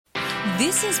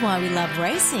This is why we love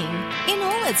racing in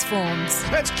all its forms.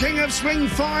 It's King of Swing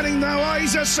fighting though. Oh,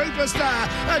 he's a superstar,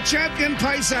 a champion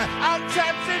pacer.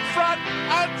 Untap's in front.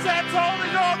 Untap's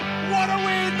holding on. What a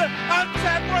win.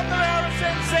 Untap won the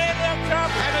RSM Sandown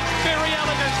Cup. And it's very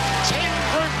elegant. 10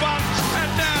 Group 1s.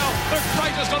 And now the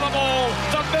greatest of them all,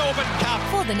 the Melbourne Cup.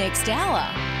 For the next hour,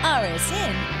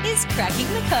 RSN is cracking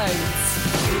the codes.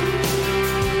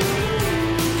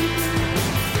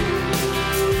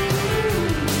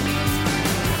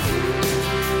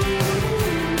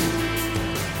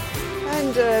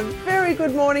 And a very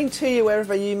good morning to you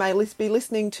wherever you may be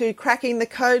listening to Cracking the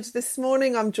Codes this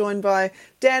morning. I'm joined by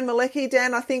Dan Malecki.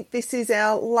 Dan, I think this is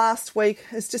our last week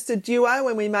as just a duo,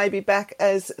 and we may be back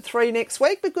as three next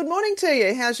week. But good morning to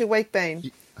you. How's your week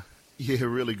been? Yeah,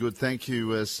 really good. Thank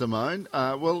you, Simone.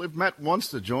 Well, if Matt wants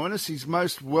to join us, he's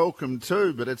most welcome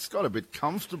too, but it's got a bit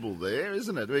comfortable there,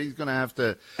 isn't it? He's going to have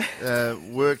to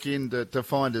work in to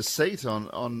find a seat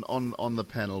on the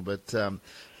panel, but...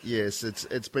 Yes,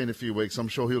 it's been a few weeks. I'm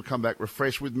sure he'll come back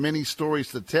refreshed with many stories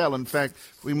to tell. In fact,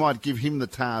 we might give him the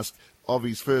task of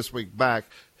his first week back.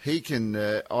 He can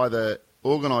either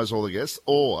organise all the guests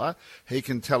or he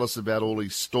can tell us about all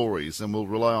his stories, and we'll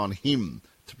rely on him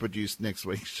to produce next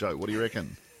week's show. What do you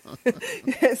reckon?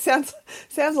 Yeah, sounds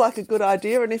like a good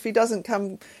idea, and if he doesn't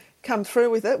come through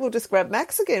with it, we'll just grab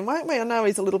Max again, won't we? I know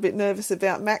he's a little bit nervous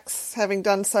about Max having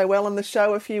done so well on the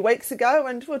show a few weeks ago,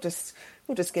 and we'll just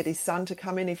get his son to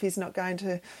come in if he's not going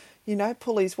to,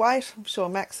 pull his weight. I'm sure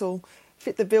Max will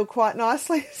fit the bill quite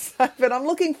nicely. But I'm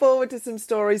looking forward to some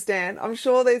stories, Dan. I'm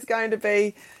sure there's going to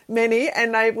be many,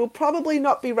 and they will probably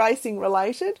not be racing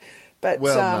related. But,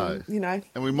 no.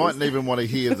 And we mightn't even want to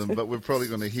hear them, but we're probably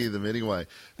going to hear them anyway.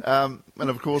 And,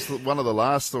 of course, one of the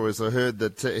last stories I heard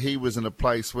that he was in a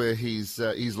place where his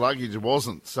luggage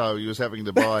wasn't, so he was having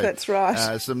to buy That's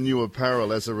right. Some new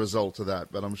apparel as a result of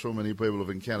that. But I'm sure many people have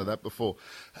encountered that before.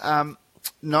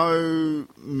 No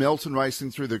Melton racing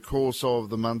through the course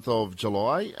of the month of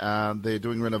July. They're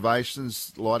doing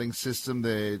renovations, lighting system,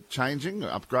 they're changing,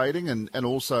 upgrading, and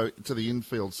also to the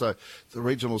infield. So the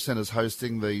regional centre's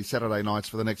hosting the Saturday nights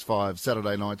for the next 5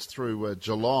 Saturday nights through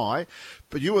July.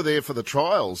 But you were there for the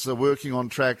trials, working on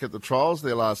track at the trials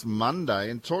there last Monday,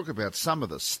 and talk about some of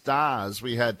the stars.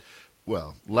 We had,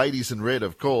 well, Ladies in Red,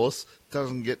 of course.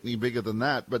 Doesn't get any bigger than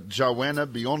that. But Joanna,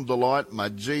 Beyond Delight,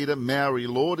 Majida, Maori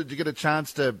Law. Did you get a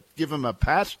chance to give them a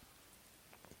pat?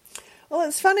 Well,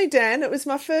 it's funny, Dan. It was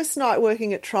my first night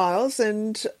working at trials,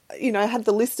 and, I had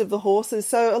the list of the horses.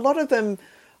 So a lot of them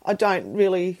I don't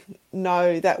really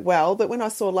know that well. But when I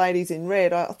saw Ladies in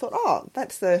Red, I thought, oh,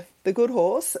 that's the good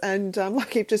horse. And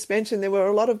like you've just mentioned, there were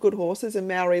a lot of good horses in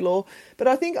Maori Law. But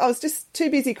I think I was just too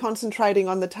busy concentrating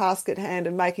on the task at hand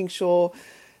and making sure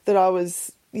that I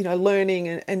was learning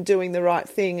and doing the right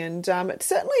thing. And it's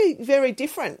certainly very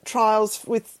different trials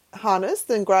with harness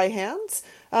than greyhounds.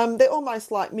 They're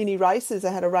almost like mini races.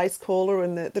 They had a race caller,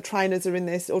 and the trainers are in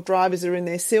their, or drivers are in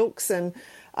their silks, and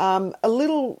a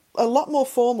lot more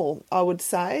formal, I would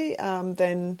say,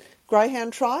 than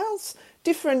greyhound trials.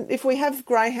 Different, if we have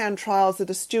greyhound trials that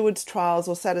are stewards trials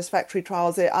or satisfactory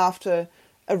trials, they're after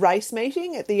a race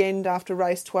meeting at the end after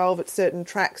race 12 at certain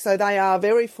tracks. So they are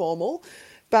very formal.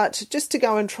 But just to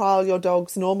go and trial your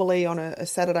dogs normally on a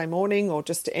Saturday morning or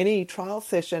just any trial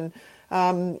session,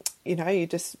 you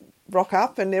just rock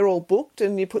up and they're all booked,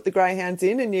 and you put the greyhounds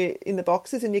in and you in the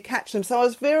boxes and you catch them. So I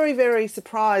was very, very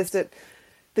surprised at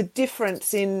the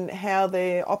difference in how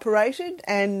they're operated.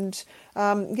 And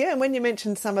when you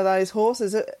mentioned some of those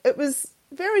horses, it was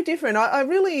very different. I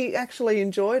really actually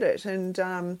enjoyed it, and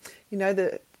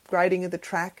the grading of the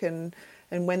track and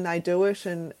when they do it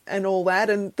and all that,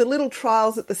 and the little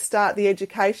trials at the start, the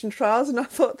education trials, and I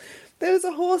thought, there was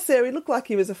a horse there, he looked like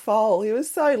he was a foal. He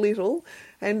was so little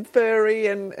and furry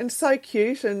and so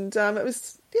cute, and it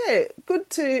was, good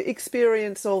to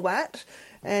experience all that,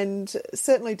 and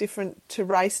certainly different to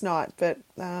race night, but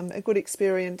a good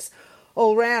experience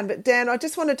all round. But Dan, I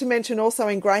just wanted to mention also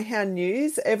in greyhound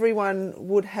news, everyone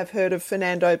would have heard of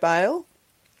Fernando Bale.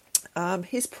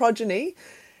 His progeny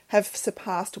have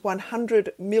surpassed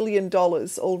 $100 million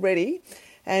already,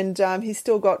 and he's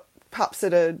still got pups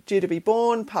that are due to be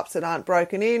born, pups that aren't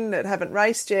broken in, that haven't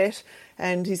raced yet,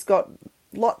 and he's got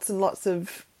lots and lots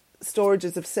of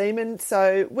storages of semen.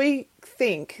 So we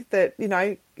think that,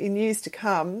 in years to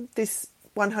come, this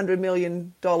 $100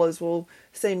 million will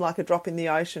seem like a drop in the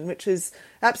ocean, which is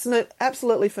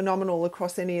absolutely phenomenal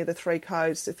across any of the three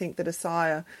codes, to think that a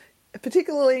sire,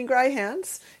 particularly in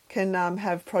greyhounds, can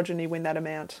have progeny win that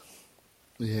amount.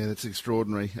 Yeah, that's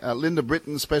extraordinary. Linda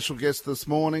Britton, special guest this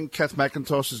morning. Kath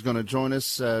McIntosh is going to join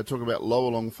us, talk about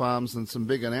Lower Farms and some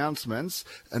big announcements.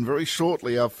 And very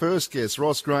shortly, our first guest,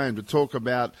 Ross Graham, to talk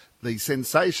about the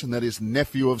sensation that is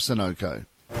Nephew of Sunoco.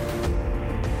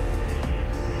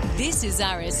 This is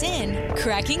RSN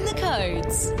Cracking the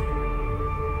Codes.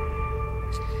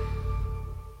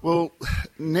 Well,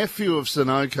 Nephew of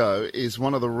Sunoco is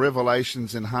one of the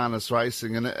revelations in harness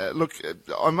racing. And look,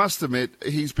 I must admit,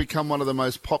 he's become one of the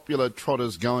most popular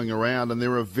trotters going around, and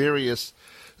there are various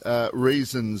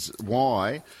reasons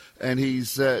why. And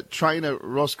his trainer,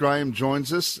 Ross Graham,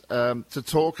 joins us to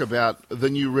talk about the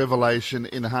new revelation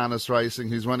in harness racing,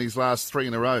 who's won his last 3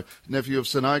 in a row, Nephew of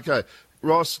Sunoco.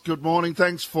 Ross, good morning.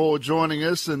 Thanks for joining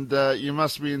us, and you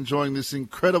must be enjoying this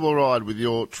incredible ride with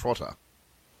your trotter.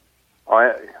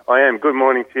 I am. Good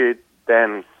morning to you,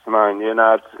 Dan and Simone. You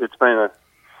know, it's been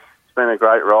a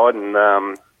great ride, and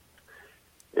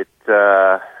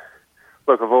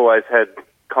look, I've always had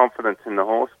confidence in the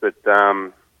horse, but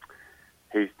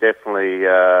he's definitely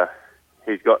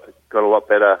he's got a lot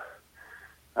better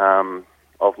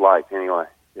of late. Anyway,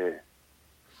 yeah.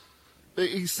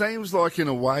 He seems like, in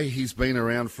a way, he's been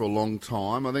around for a long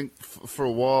time. I think for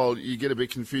a while you get a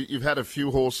bit confused. You've had a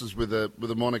few horses with a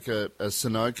moniker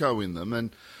Sunoco in them,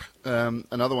 and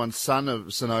another one, Son of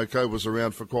Sunoco, was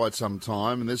around for quite some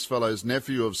time, and this fellow's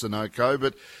Nephew of Sunoco.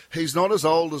 But he's not as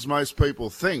old as most people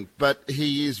think, but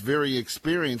he is very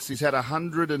experienced. He's had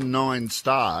 109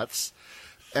 starts.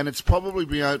 And it's probably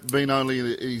been only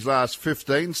his last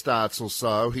 15 starts or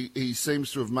so. He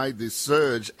seems to have made this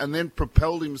surge and then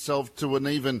propelled himself to a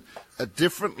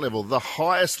different level, the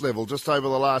highest level, just over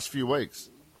the last few weeks.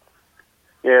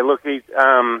 Yeah, look, he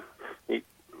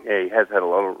has had a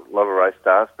lot of race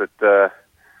starts, but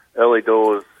early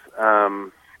doors,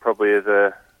 probably as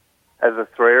a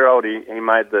 3-year-old, he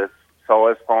made the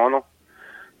size final.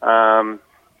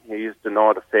 He was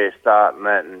denied a fair start in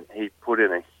that, and he put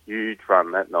in a huge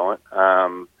run that night.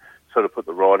 Sort of put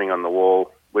the writing on the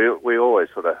wall. We always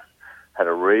sort of had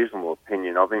a reasonable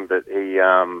opinion of him, but he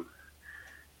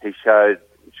showed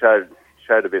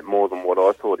a bit more than what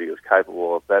I thought he was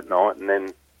capable of that night. And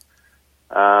then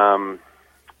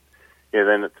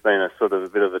then it's been a sort of a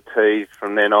bit of a tease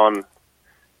from then on.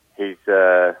 He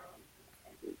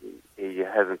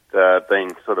hasn't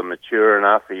been sort of mature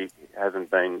enough. He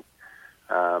hasn't been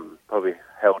probably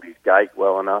held his gait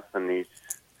well enough, and he's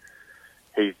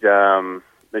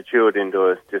matured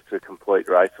into just a complete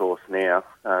racehorse now.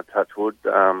 Touch wood.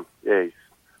 We've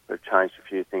changed a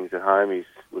few things at home.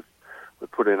 We've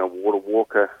put in a water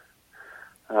walker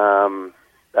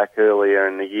back earlier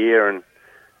in the year,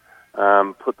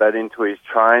 and put that into his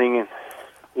training,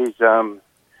 and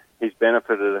he's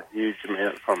benefited a huge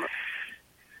amount from it.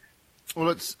 Well,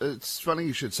 it's funny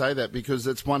you should say that, because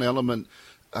it's one element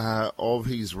of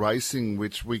his racing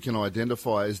which we can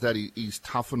identify is that he's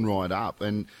toughened right up,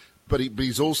 but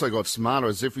he's also got smarter,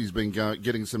 as if he's been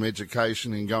getting some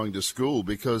education and going to school,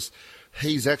 because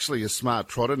he's actually a smart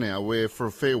trotter now, where for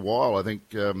a fair while, I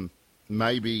think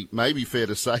maybe fair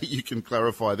to say, you can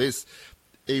clarify this,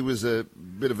 he was a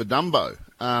bit of a Dumbo,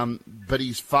 but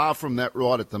he's far from that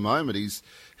right at the moment.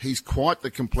 He's quite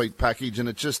the complete package, and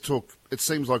it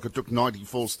seems like it took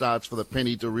 94 starts for the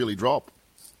penny to really drop.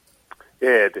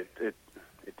 Yeah, it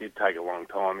did take a long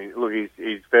time.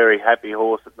 He's very happy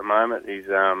horse at the moment. He's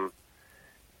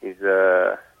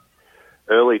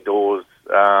early doors.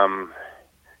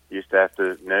 Used to have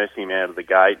to nurse him out of the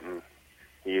gate, and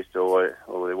he used to always,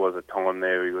 there was a time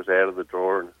there he was out of the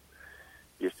draw and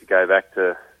used to go back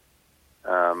to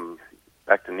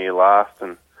near last.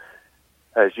 And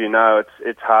as you know,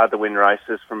 it's hard to win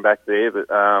races from back there. But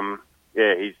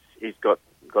he's got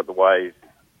the ways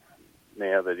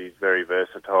now that he's very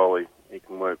versatile. He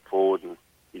can work forward, and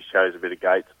he shows a bit of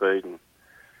gate speed,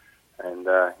 and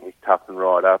he's toughened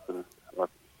right up. And I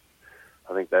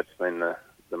think that's been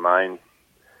the main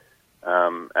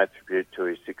attribute to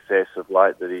his success of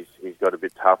late, that he's got a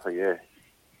bit tougher. Yeah.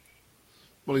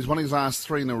 Well, he's won his last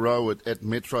 3 in a row at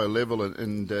Metro level,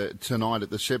 and tonight at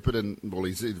the Shepparton. Well,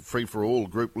 he's free for all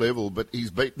group level, but he's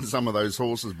beaten some of those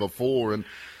horses before. And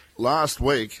last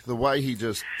week, the way he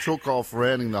just took off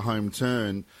rounding the home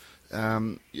turn,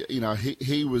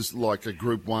 he was like a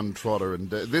Group 1 trotter. And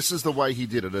this is the way he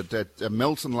did it at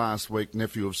Melton last week,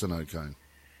 Nephew of Sunoco.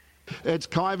 It's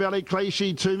Kai Valley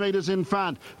Clichy, 2 metres in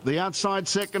front. The outside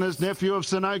second is Nephew of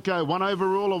Sunoco. One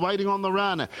overall awaiting on the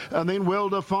run. And then well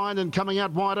defined and coming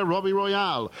out wider, Robbie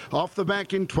Royale. Off the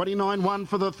back in 29-1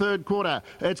 for the third quarter.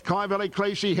 It's Kai Valley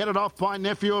Clichy headed off by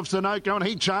Nephew of Sunoco, and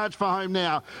he charged for home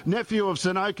now. Nephew of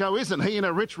Sunoco, isn't he in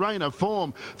a rich reign of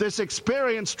form? This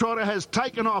experienced trotter has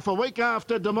taken off a week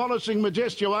after demolishing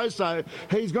Majestuoso.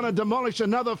 He's going to demolish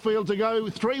another field to go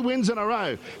 3 wins in a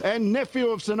row. And Nephew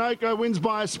of Sunoco wins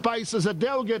by a space as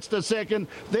Adele gets to second,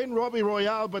 then Robbie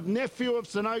Royale, but Nephew of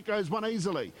Sunoco's won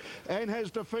easily and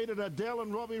has defeated Adele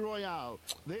and Robbie Royale.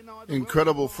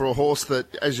 Incredible for a horse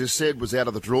that, as you said, was out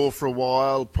of the draw for a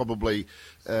while. Probably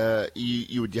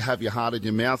you would have your heart in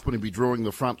your mouth when he'd be drawing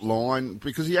the front line,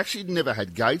 because he actually never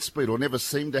had gate speed or never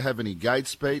seemed to have any gate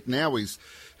speed. Now he's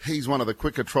one of the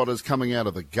quicker trotters coming out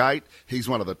of the gate. He's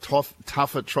one of the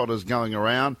tougher trotters going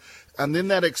around. And then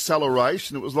that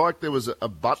acceleration, it was like there was a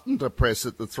button to press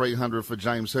at the 300 for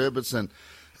James Herbertson,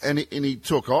 and he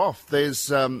took off. There's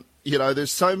so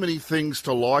many things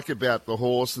to like about the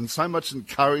horse, and so much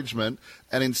encouragement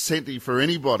and incentive for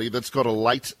anybody that's got a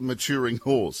late maturing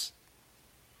horse.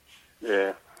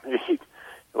 Yeah,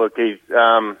 look, I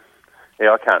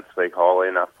can't speak highly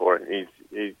enough for it.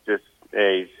 He's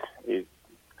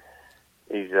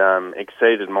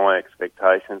exceeded my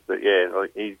expectations, but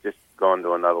he's just gone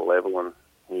to another level, and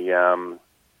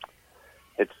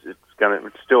it's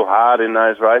still hard in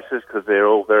those races because they're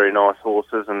all very nice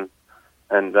horses, and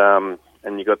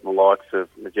you got the likes of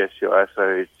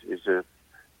Majestuoso,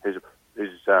 who's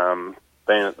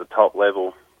been at the top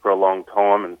level for a long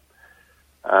time,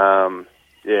 and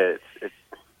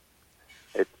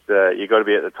you got to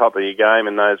be at the top of your game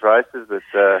in those races, but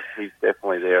he's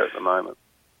definitely there at the moment.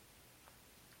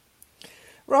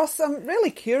 Ross, I'm really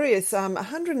curious.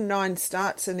 109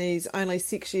 starts and he's only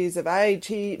 6 years of age.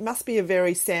 He must be a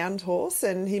very sound horse,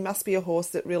 and he must be a horse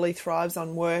that really thrives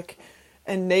on work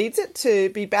and needs it to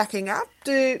be backing up.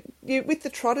 With the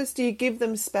trotters, do you give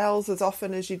them spells as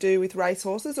often as you do with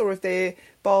racehorses, or if they're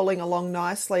bowling along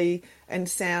nicely and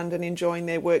sound and enjoying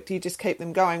their work, do you just keep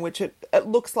them going, which it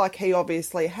looks like he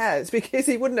obviously has, because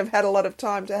he wouldn't have had a lot of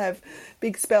time to have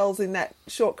big spells in that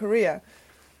short career?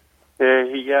 Yeah,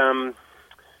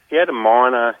 he had a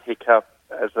minor hiccup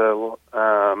as a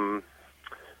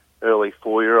early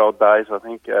 4-year-old days, I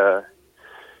think.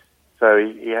 So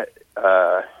he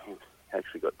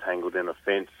actually got tangled in a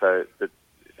fence,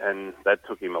 and that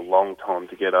took him a long time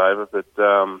to get over. But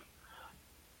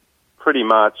pretty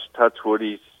much, touch wood,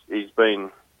 he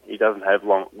doesn't have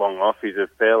long off. He's a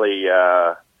fairly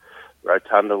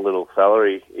rotund little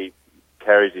fella. He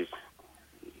carries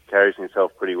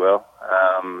himself pretty well.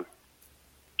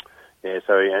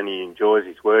 So he enjoys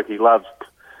his work. He loves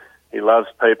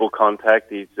people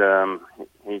contact. He loves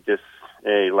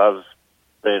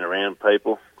being around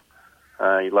people.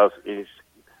 He's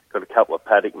got a couple of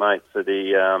paddock mates that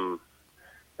he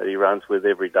runs with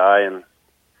every day, and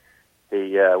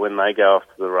when they go off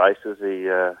to the races,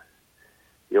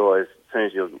 he always, as soon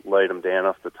as you lead them down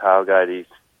off the tailgate, he's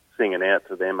singing out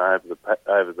to them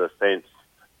over the fence,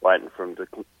 waiting for them to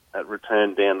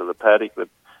return down to the paddock. But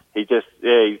he's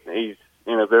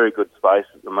in a very good space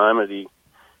at the moment. He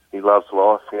loves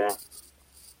life, yeah.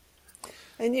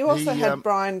 And you also had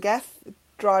Brian Gaff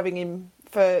driving him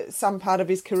for some part of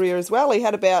his career as well. He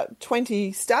had about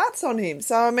 20 starts on him.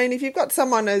 So, I mean, if you've got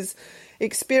someone as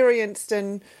experienced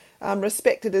and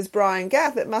respected as Brian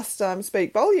Gaff, it must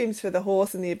speak volumes for the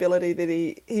horse and the ability that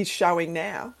he's showing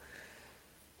now.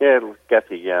 Yeah,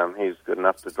 Gaffy, he's good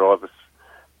enough to drive us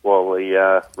while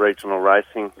the regional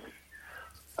racing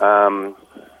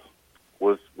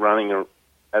was running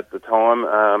at the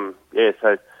time.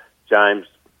 So James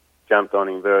jumped on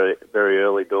him very, very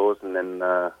early doors, and then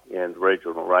the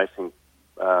regional racing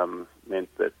meant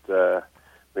that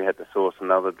we had to source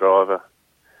another driver,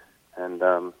 and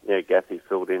Gaffy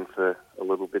filled in for a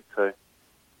little bit too.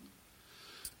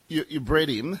 You bred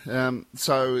him, and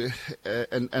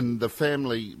the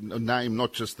family name,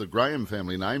 not just the Graham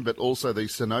family name, but also the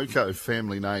Sunoco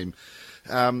family name. We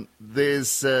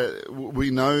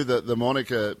know that the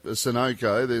moniker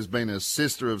Sunoco, there's been a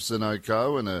sister of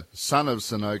Sunoco and a son of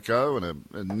Sunoco and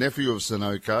a nephew of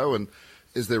Sunoco, and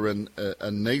is there a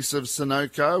niece of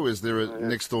Sunoco? Is there a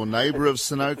next door neighbour of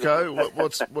Sunoco?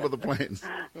 What are the plans?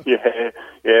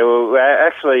 Well,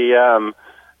 actually,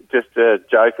 just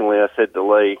jokingly, I said to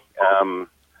Lee,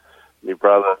 my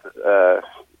brother,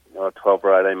 12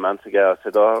 or 18 months ago, I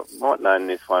said, I might name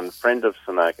this one Friend of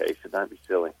Sunoco. He said, don't be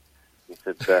silly. He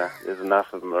said, there's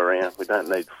enough of them around. We don't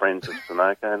need Friends of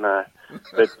Sunoco, no.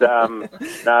 But,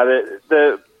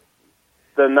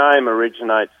 the name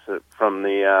originates from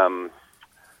the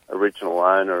original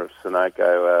owner of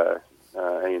Sunoco,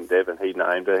 Ian Devon, he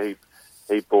named her.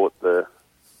 He bought the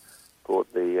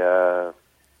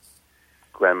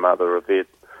grandmother of it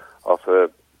off a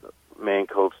man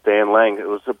called Stan Lang. It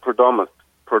was a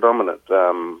predominant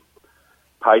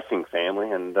pacing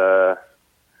family, and I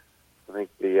think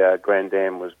the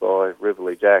granddam was by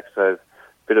Riverley Jack. So a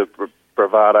bit of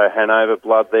bravado Hanover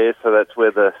blood there. So that's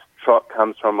where the trot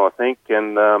comes from, I think.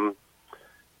 And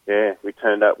we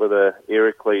turned up with a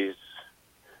Heracles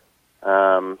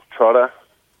trotter,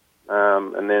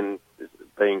 and then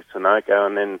being Sunoco,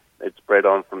 and then it's bred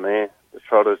on from there. The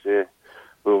trotters,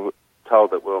 we were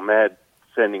told that we were mad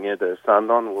sending it to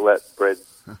Sundon. Well, that bred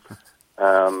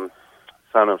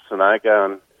son of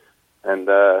Sunoco, and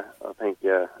I think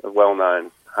a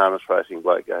well-known harness racing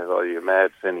bloke goes, "Oh, you're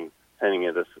mad sending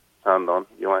it to Sundon.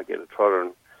 You won't get a trotter,"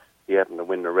 and he happened to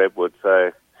win the Redwood.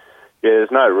 So,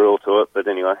 there's no rule to it, but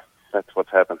anyway, that's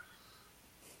what's happened.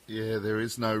 Yeah, there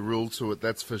is no rule to it,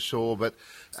 that's for sure. But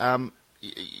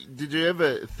did you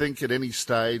ever think at any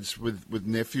stage with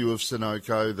Nephew of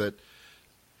Sunoco that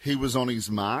he was on his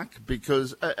mark?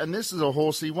 Because, and this is a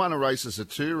horse, he won a race as a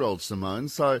 2-year-old, Simone.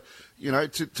 So,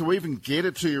 to even get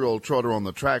a 2-year-old trotter on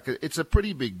the track, it's a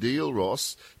pretty big deal,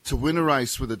 Ross. To win a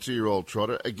race with a 2-year-old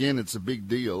trotter, again, it's a big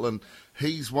deal. And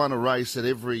he's won a race at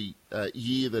every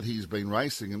year that he's been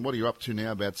racing. And what are you up to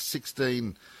now? About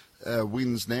 16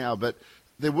 wins now. But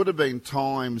there would have been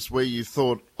times where you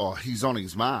thought, oh, he's on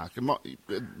his mark. It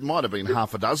might have been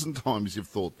half a dozen times you've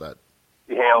thought that.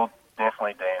 Yeah, well,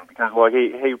 definitely, Dan, because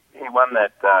he won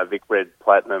that Vic Red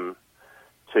Platinum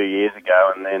 2 years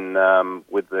ago, and then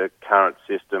with the current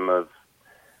system of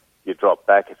you drop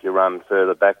back if you run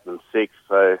further back than 6,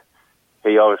 so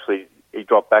he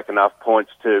dropped back enough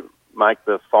points to make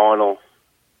the final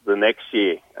the next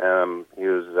year. He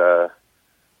was a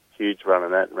huge run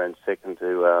in that and ran second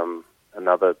to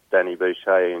another Danny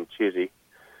Boucher in Chizzy.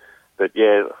 But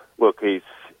yeah, look, he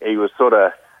was sort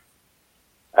of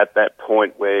at that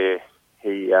point where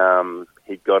he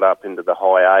got up into the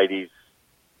high 80s,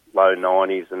 low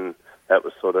 90s, and that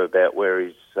was sort of about where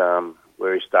he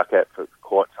stuck at for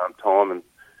quite some time, and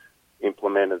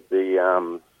implemented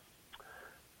the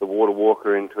water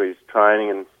walker into his training,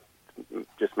 and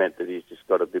just meant that he's just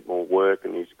got a bit more work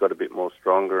and he's got a bit more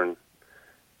stronger, and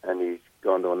he's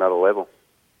gone to another level.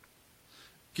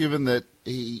 Given that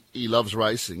he loves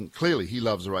racing, clearly he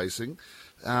loves racing,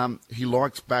 he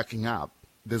likes backing up.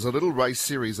 There's a little race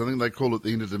series, I think they call it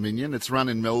the Inter Dominion. It's run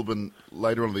in Melbourne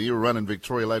later on in the year, or run in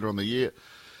Victoria later on in the year.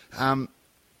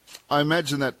 I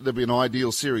imagine that there'd be an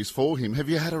ideal series for him. Have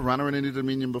you had a runner in Inter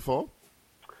Dominion before?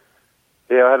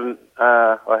 Yeah, I hadn't.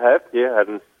 I have. Yeah, I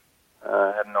hadn't.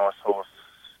 Had a nice horse,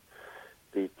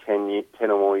 the 10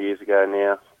 or more years ago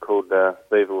now, called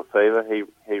Viva La Fever.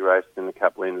 He raced in a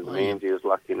couple of Inter Dominions. He was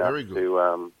lucky enough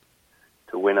to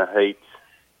win a heat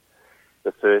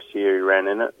the first year he ran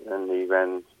in it, and he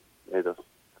ran either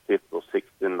 5th or 6th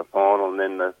in the final, and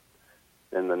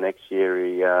then the next year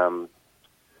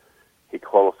he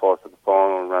qualified for the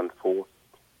final and ran 4th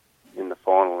in the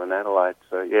final in Adelaide.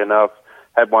 So yeah, no, I've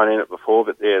had one in it before,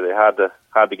 but yeah, they're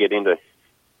hard to get into.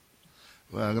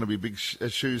 Well, going to be big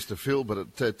shoes to fill,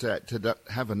 but to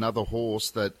have another horse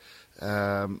that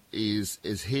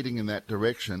is heading in that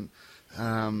direction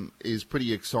is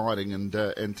pretty exciting, and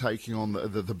taking on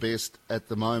the best at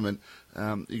the moment.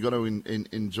 You've got to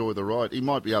enjoy the ride. He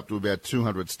might be up to about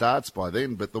 200 starts by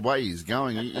then, but the way he's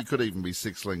going, he could even be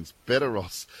 6 lengths better,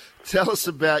 Ross. Tell us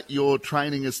about your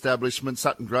training establishment,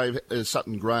 Sutton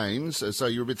Grange. So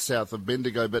you're a bit south of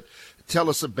Bendigo, but tell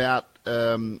us about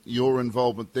your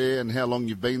involvement there and how long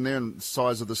you've been there and the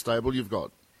size of the stable you've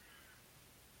got.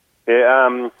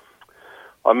 Yeah,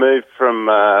 I moved from,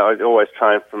 I always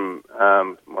trained from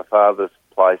my father's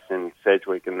place in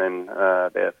Sedgwick, and then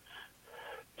about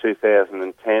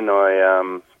 2010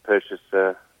 I purchased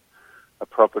a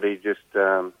property just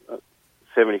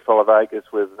 75 acres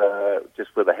with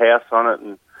a house on it,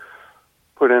 and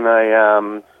put in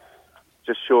a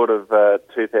just short of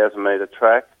 2,000 metre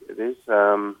track. It is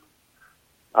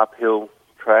uphill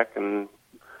track, and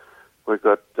we've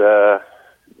got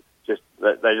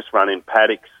they just run in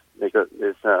paddocks.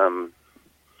 There's 7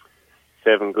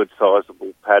 good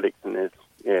sizable paddocks, and there's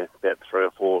about 3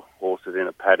 or 4 horses in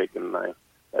a paddock, and they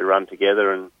run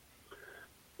together, and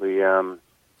we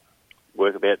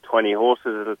work about 20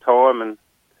 horses at a time, and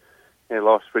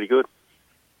life's pretty good.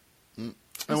 There's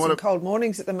some cold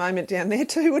mornings at the moment down there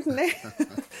too, wouldn't there?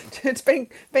 It's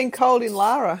been cold in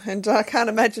Lara, and I can't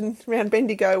imagine around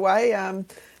Bendigo Way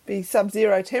be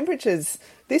sub-zero temperatures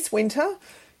this winter.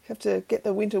 have to get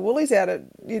the winter woolies out of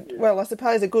you. Well, I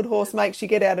suppose a good horse makes you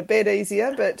get out of bed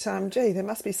easier, but gee, there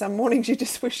must be some mornings you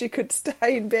just wish you could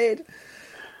stay in bed.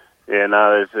 Yeah,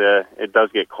 no, it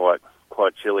does get quite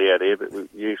chilly out here, but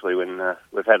usually when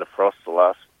we've had a frost the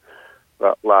last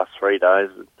 3 days,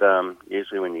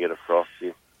 usually when you get a frost,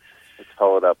 it's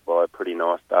followed up by a pretty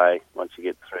nice day once you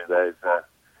get through those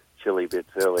chilly bits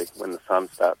early when the sun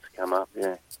starts to come up,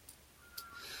 yeah.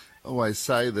 I always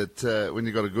say that when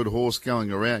you've got a good horse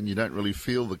going around, you don't really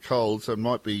feel the cold, so it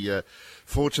might be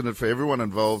fortunate for everyone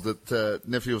involved that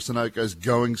Nephew of Sunoco's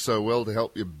going so well to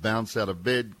help you bounce out of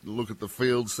bed, look at the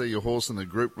field, see your horse in a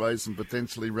group race and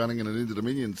potentially running in an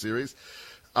Inter-Dominion series.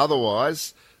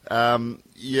 Otherwise,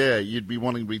 you'd be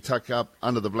wanting to be tucked up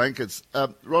under the blankets.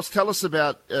 Ross, tell us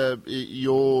about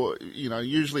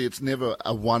usually it's never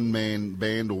a one-man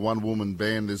band or one-woman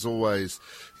band. There's always,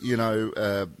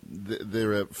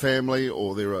 there are family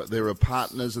or there are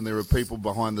partners and there are people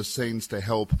behind the scenes to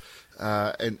help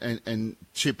and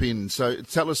chip in. So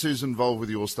tell us who's involved with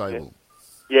your stable.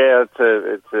 Yeah,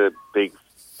 it's a big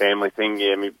family thing.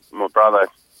 Yeah, my brother,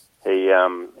 he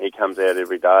comes out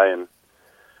every day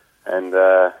and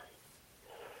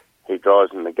he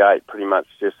drives in the gate pretty much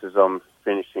just as I'm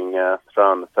finishing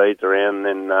throwing the feeds around.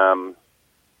 And then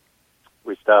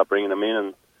we start bringing them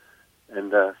in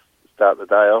and start the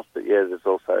day off. But yeah, there's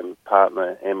also my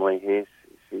partner Emily here.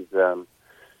 She's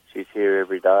here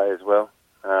every day as well.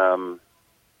 And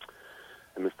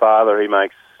my father, he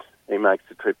makes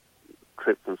the trip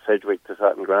from Sedgwick to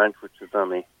Sutton Grange, which is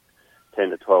only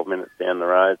 10 to 12 minutes down the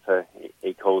road. So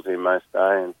he calls in most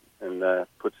day and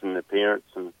puts in an appearance.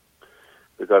 And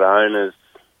we've got owners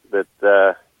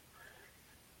that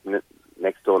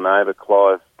next door neighbour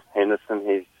Clive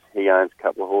Henderson. He owns a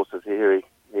couple of horses here.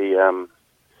 He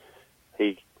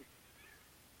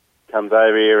comes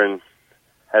over here and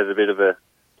has a bit of a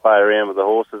play around with the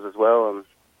horses as well. And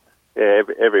yeah,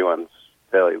 everyone's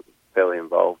fairly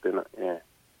involved in it. Yeah.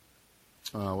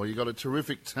 Oh, well, you've got a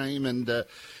terrific team, and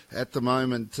at the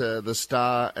moment, the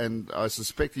star, and I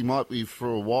suspect he might be for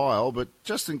a while, but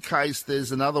just in case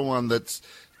there's another one that's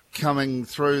coming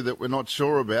through that we're not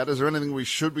sure about, is there anything we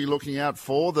should be looking out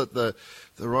for that the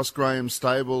Ross Graham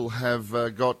stable have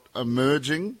got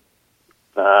emerging?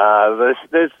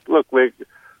 Look, we're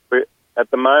at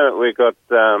the moment we've got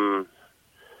 9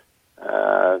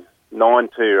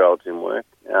 2-year-olds in work.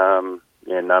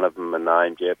 None of them are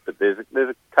named yet, but there's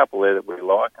a couple there that we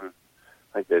like, and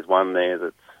I think there's one there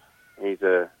that's he's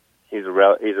a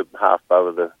half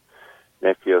brother, the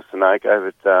nephew of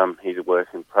Sunoco, but he's a work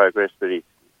in progress. But he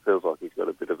feels like he's got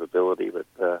a bit of ability, but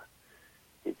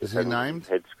he just hasn't named? His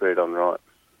head screwed on right.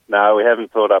 No, we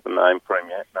haven't thought up a name for him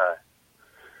yet. No.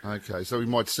 Okay, so he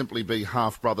might simply be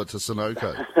half brother to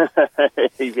Sunoco.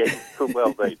 He could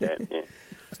well be, Dan. Yeah.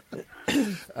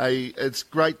 Hey, it's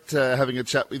great having a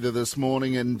chat with you this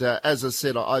morning, and as I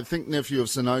said, I think Nephew of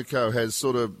Sunoco has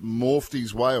sort of morphed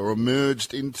his way or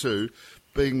emerged into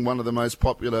being one of the most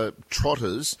popular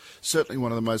trotters, certainly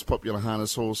one of the most popular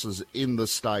harness horses in the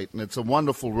state, and it's a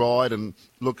wonderful ride. And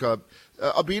look,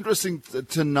 I'd be interesting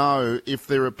to know if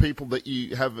there are people that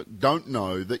you don't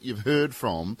know that you've heard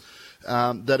from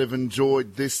that have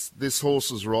enjoyed this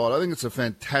horse's ride. I think it's a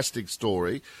fantastic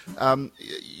story.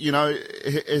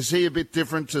 Is he a bit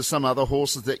different to some other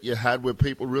horses that you had where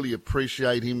people really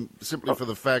appreciate him simply for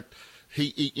the fact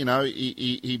he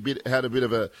had a bit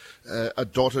of a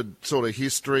dotted sort of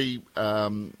history,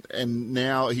 and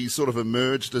now he's sort of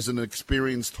emerged as an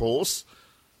experienced horse?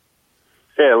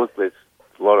 Yeah, look, there's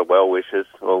a lot of well wishers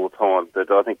all the time,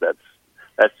 but I think that's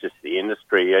just the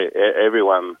industry.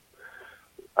 Everyone.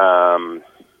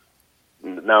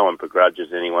 No one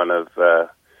begrudges anyone of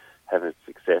having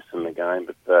success in the game,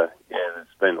 but there's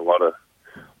been a lot of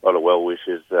well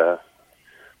wishes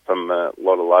from a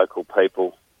lot of local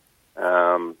people.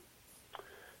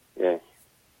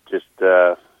 Just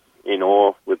in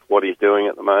awe with what he's doing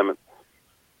at the moment.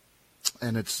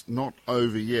 And it's not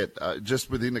over yet. Just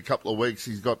within a couple of weeks,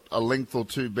 he's got a length or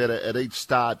two better at each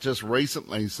start just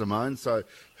recently, Simone. So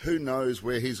who knows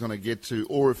where he's going to get to,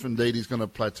 or if indeed he's going to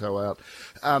plateau out.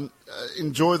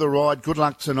 Enjoy the ride. Good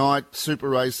luck tonight. Super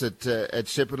race at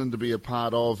Shepparton to be a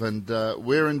part of, and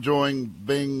we're enjoying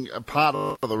being a part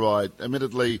of the ride.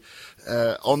 Admittedly,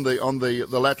 on the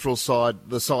lateral side,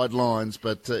 the sidelines,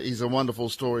 but he's a wonderful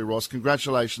story, Ross.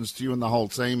 Congratulations to you and the whole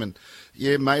team, and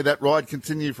yeah, may that ride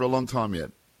continue for a long time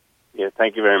yet. Yeah,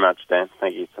 thank you very much, Dan.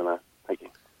 Thank you, Sino. Thank you.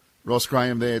 Ross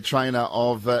Graham there, trainer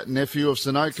of Nephew of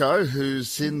Sunoco,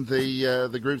 who's in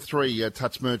the Group 3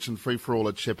 Touch Merchant Free-for-All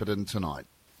at Shepparton tonight.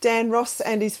 Dan, Ross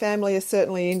and his family are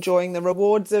certainly enjoying the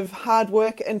rewards of hard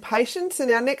work and patience.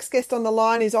 And our next guest on the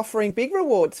line is offering big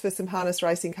rewards for some harness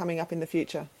racing coming up in the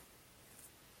future.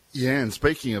 Yeah, and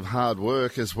speaking of hard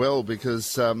work as well,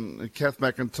 because Kath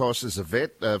McIntosh is a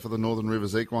vet for the Northern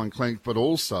Rivers Equine Clinic, but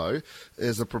also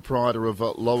is a proprietor of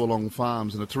Lowalong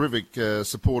Farms and a terrific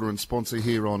supporter and sponsor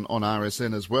here on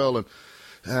RSN as well. And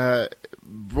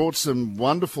brought some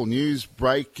wonderful news,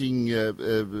 breaking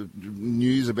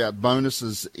news about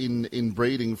bonuses in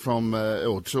breeding from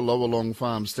to Lowalong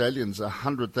Farm stallions,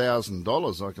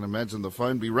 $100,000. I can imagine the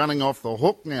phone be running off the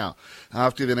hook now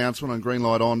after the announcement on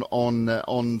Greenlight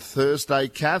on Thursday.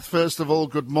 Kath, first of all,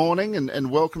 good morning and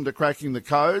welcome to Cracking the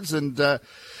Codes. And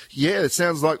yeah, it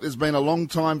sounds like there's been a long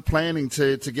time planning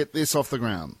to get this off the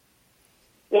ground.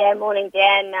 Yeah, morning,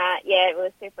 Dan. We're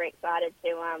super excited to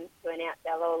announce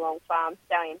our Lowalong Farm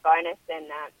stallion bonus, and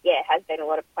it has been a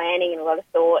lot of planning and a lot of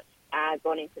thought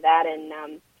gone into that,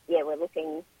 and we're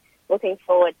looking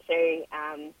forward to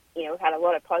we've had a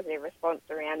lot of positive response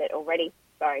around it already.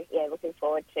 So looking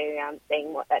forward to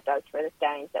seeing what that does for the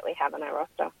stallions that we have on our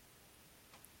roster.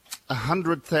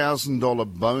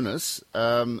 $100,000 bonus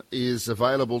is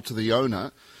available to the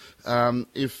owner.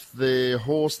 If the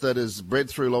horse that is bred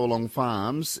through Lowalong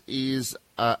Farms is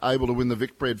able to win the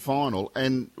Vic Bred final,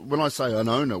 and when I say an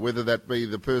owner, whether that be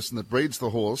the person that breeds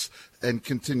the horse and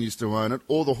continues to own it,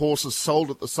 or the horse is sold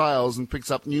at the sales and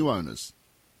picks up new owners.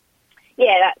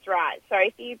 Yeah, that's right. So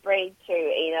if you breed to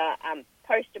either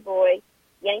Poster Boy,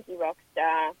 Yankee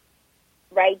Rockstar,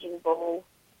 Raging Bull,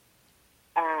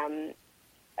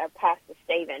 Pastor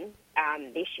Stephen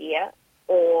this year,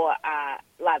 or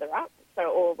Lather Up, so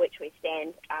all of which we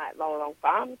stand at Lowalong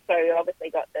Farm. So we've obviously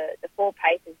got the four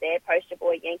paces there, Poster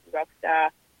Boy, Yankee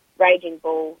Rockstar, Raging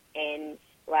Bull and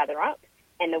Lather Up,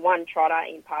 and the one trotter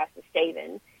in Pastor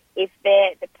Stephen. If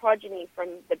the progeny from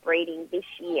the breeding this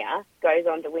year goes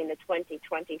on to win the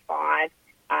 2025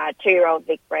 two-year-old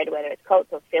Vic Bred, whether it's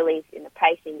colts or fillies in the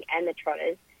pacing and the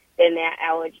trotters, then the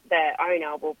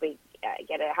owner will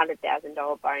get a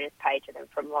 $100,000 bonus paid to them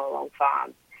from Lowalong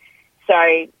Farm. So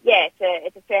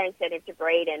it's a fair incentive to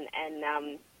breed and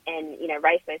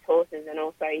race those horses, and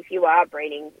also if you are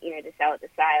breeding, to sell at the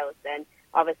sales, then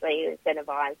obviously you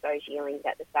incentivise those yearlings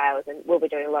at the sales, and we'll be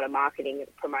doing a lot of marketing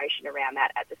and promotion around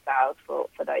that at the sales for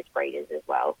those breeders as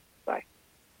well. So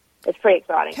it's pretty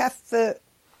exciting.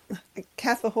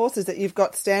 Kath, the horses that you've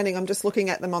got standing, I'm just looking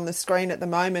at them on the screen at the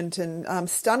moment, and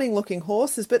stunning looking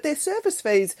horses, but their service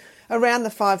fees around the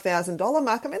 $5,000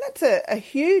 mark. I mean, that's a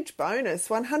huge bonus,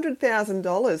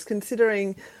 $100,000,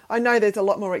 considering I know there's a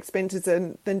lot more expenses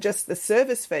than just the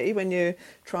service fee when you're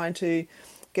trying to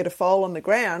get a foal on the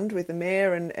ground with the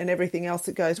mare and everything else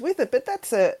that goes with it. But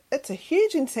it's a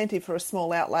huge incentive for a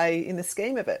small outlay in the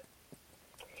scheme of it.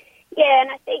 Yeah,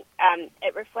 and I think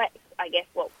it reflects, I guess,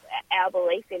 what our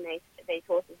belief in these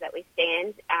horses that we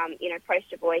stand.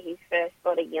 Poster Boy, his first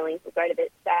lot of yearlings will go to the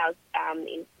sales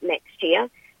in next year.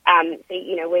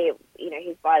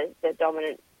 He's by the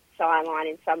dominant sire line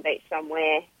in Some Beach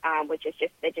Somewhere, which is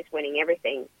they're just winning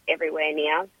everything everywhere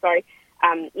now. So,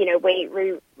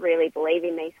 we really believe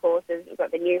in these horses. We've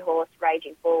got the new horse,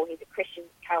 Raging Bull. He's a Christian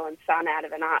Cullen son out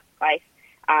of an art place.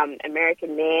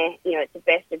 American mare, it's the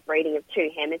best of breeding of two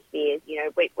hemispheres.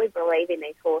 We believe in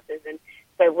these horses, and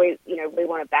so we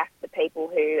want to back the people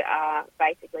who are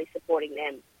basically supporting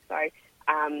them. So,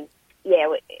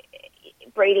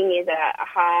 breeding is a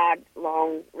hard,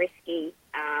 long, risky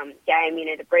game.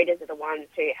 The breeders are the ones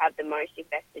who have the most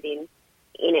invested in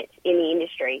the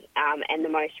industry and the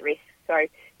most risk. So,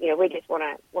 we just want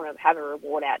to have a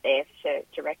reward out there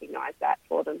to recognise that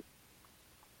for them.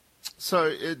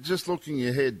 So, just looking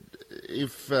ahead,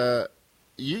 if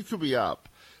you could be up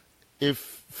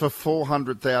for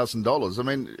 $400,000, I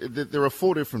mean, there are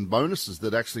four different bonuses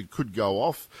that actually could go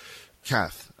off,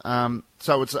 Kath.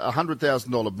 So it's a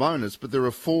 $100,000 bonus, but there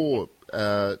are four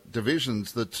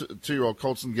divisions: the two-year-old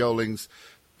colts and geldings,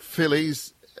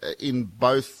 fillies in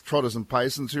both trotters and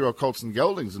paces, and two-year-old colts and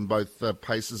geldings in both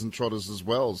paces and trotters as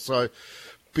well. So,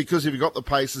 because if you've got the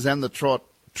paces and the trotter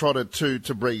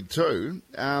to breed too,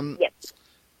 yep.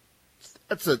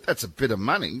 That's a bit of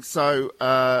money. So,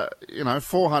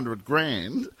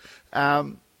 $400,000.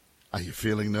 Are you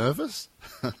feeling nervous?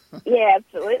 Yeah,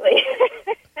 absolutely.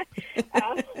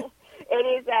 It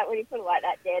is, when you put it like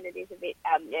that, Dan, it is a bit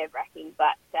nerve-wracking,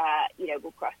 but,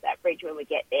 we'll cross that bridge when we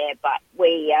get there. But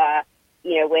we're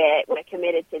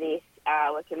committed to this.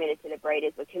 We're committed to the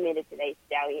breeders. We're committed to these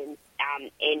stallions.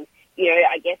 And,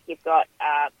 I guess you've got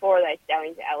four of those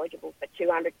stallions are eligible for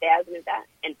 $200,000 of that,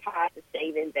 and Pastor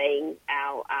Stephen being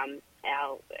our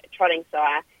trotting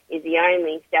sire is the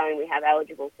only stallion we have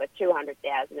eligible for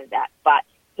 200,000 of that. But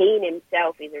he in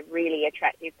himself is a really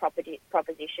attractive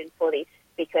proposition for this,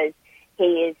 because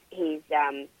he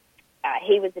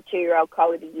was the 2-year-old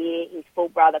colt of the year. His full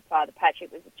brother, Father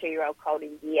Patrick, was the 2-year-old colt of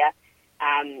the year.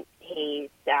 His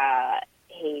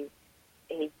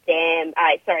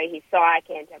sire,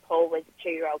 Canto Paul, was the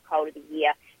 2-year-old colt of the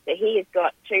year. So he has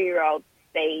got 2-year-old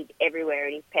speed everywhere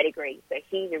in his pedigree. So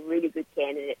he's a really good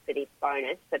candidate for this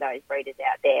bonus for those breeders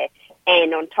out there.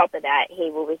 And on top of that, he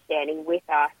will be standing with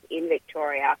us in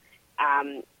Victoria,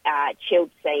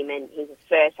 chilled semen. He's a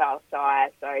fertile sire,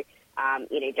 so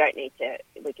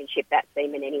we can ship that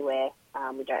semen anywhere.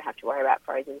 We don't have to worry about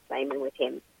frozen semen with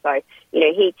him. So,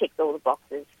 he ticks all the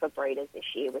boxes for breeders this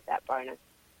year with that bonus.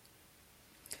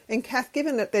 And Kath,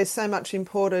 given that there's so much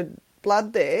imported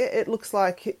blood there, it looks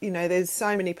like, there's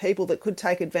so many people that could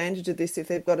take advantage of this if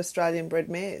they've got Australian bred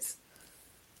mares.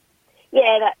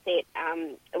 Yeah, that's it.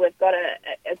 We've got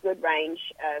a good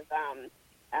range of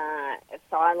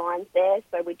sire lines there,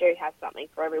 so we do have something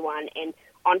for everyone. And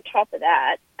on top of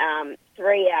that,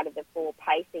 3 out of the 4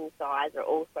 pacing sires are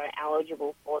also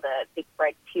eligible for the Vic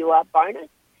Bred Pure bonus.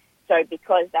 So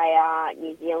because they are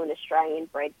New Zealand Australian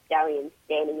bred stallions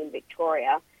standing in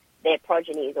Victoria, their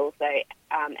progeny is also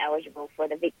eligible for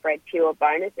the Vic Bred Pure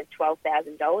bonus of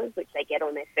 $12,000, which they get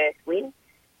on their first win,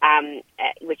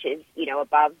 which is,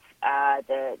 above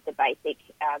the basic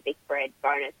Vic Bred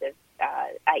bonus of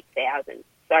 $8,000.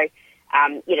 So,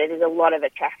 there's a lot of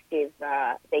attractive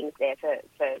things there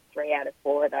for 3 out of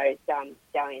 4 of those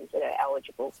stallions that are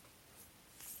eligible.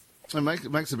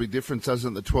 It makes a big difference,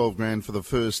 doesn't it, the 12 grand for the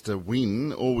first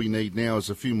win? All we need now is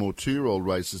a few more 2-year-old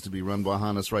races to be run by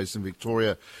Harness Racing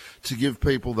Victoria to give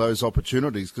people those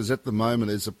opportunities, because at the moment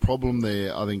there's a problem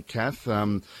there, I think, Kath,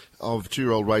 of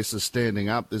 2-year-old races standing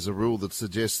up. There's a rule that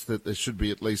suggests that there should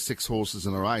be at least 6 horses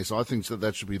in a race. I think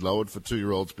that should be lowered for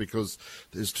 2-year-olds, because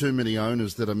there's too many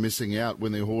owners that are missing out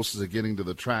when their horses are getting to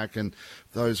the track, and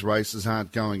those races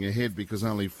aren't going ahead because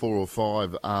only 4 or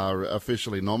 5 are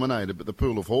officially nominated. But the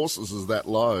pool of horses is that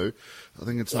low. I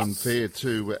think it's unfair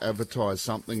to advertise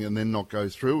something and then not go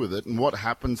through with it. And what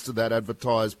happens to that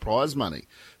advertised prize money?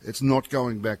 It's not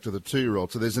going back to the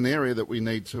 2-year-old. So there's an area that we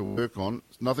need to work on.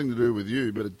 It's nothing to do with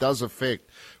you, but it does affect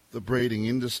the breeding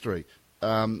industry.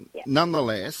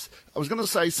 Nonetheless, I was going to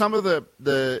say, some of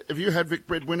the have you had Vic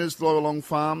Bred winners, Lower Long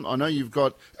Farm? I know you've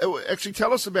got. Actually,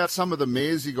 tell us about some of the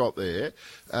mares you got there,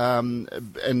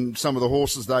 and some of the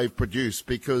horses they've produced.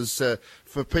 Because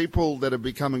for people that are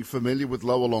becoming familiar with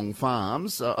Lower Long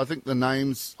Farms, I think the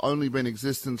name's only been in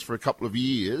existence for a couple of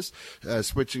years,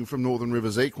 switching from Northern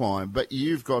Rivers Equine. But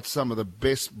you've got some of the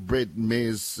best bred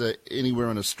mares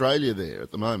anywhere in Australia there at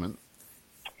the moment.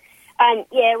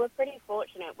 We're pretty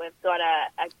fortunate. We've got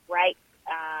a great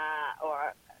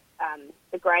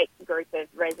group of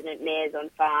resident mares on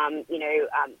farm.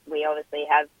 We obviously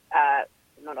have,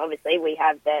 we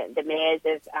have the mares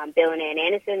of Bill and Ann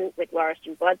Anderson with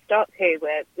Lauriston Bloodstock, who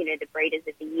were, the breeders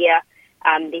of the year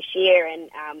this year.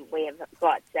 And we have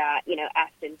got,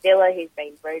 Aston Villa, who's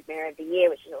been broodmare of the year,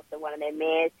 which is also one of their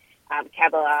mares.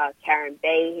 Cabela Karen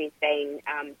B, who's been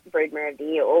broodmare of the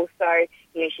year also.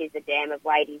 She's a dam of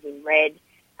ladies in red.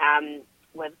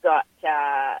 We've got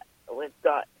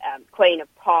Queen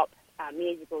of Pop,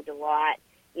 Musical Delight.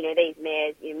 These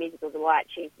mares, Musical Delight,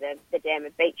 she's the dam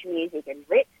of Beach Music and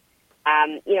Rip.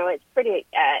 It's pretty,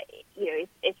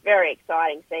 it's very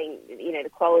exciting seeing, the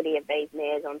quality of these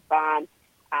mares on farm.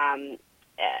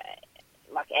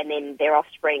 And then their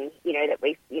offspring, that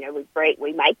we breed,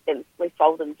 we make them, we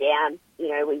fold them down,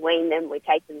 we wean them, we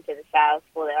take them to the sales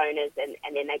for the owners, and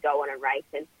then they go on a race,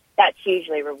 and that's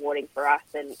hugely rewarding for us.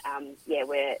 And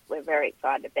we're very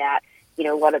excited about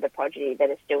a lot of the progeny that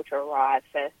are still to arrive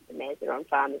for the mares that are on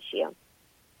farm this year.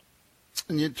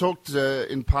 And you talked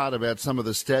in part about some of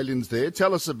the stallions there.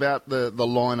 Tell us about the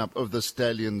lineup of the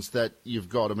stallions that you've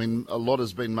got. I mean, a lot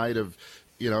has been made of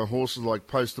horses like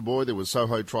Poster Boy. There was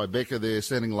Soho Tribeca there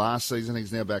standing last season.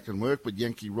 He's now back in work. But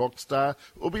Yankee Rockstar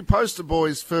will be Poster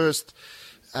Boy's first.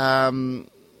 What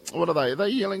are they? Are they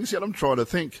yearlings yet? I'm trying to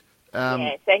think. So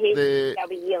they'll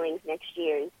be yearlings next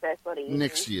year. His first lot of yearlings.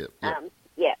 Next year.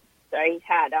 Yeah. So he's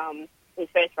had his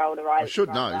first roll to ride. I should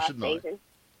know, shouldn't I? Season.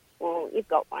 Well, you've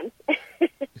got one. They're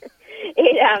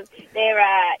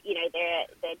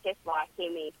just like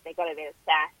him. They've got a bit of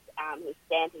sass. He's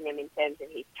stamping them in terms of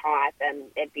his type, and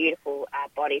they're beautiful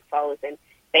body foals and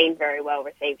been very well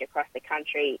received across the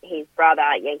country. His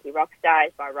brother, Yankee Rockstar,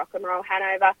 is by Rock and Roll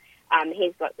Hanover.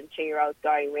 He's got some 2-year-olds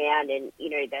going round, and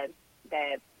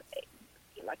they're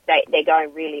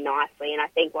going really nicely. And I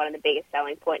think one of the biggest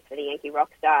selling points for the Yankee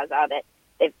Rockstars are that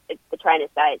the trainers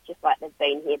say it's just like they've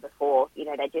been here before. You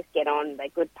know, they just get on, they're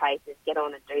good paces, get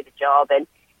on and do the job. And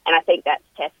I think that's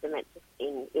testament to,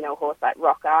 a horse like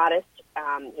Rock Artist.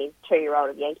 He's 2-year-old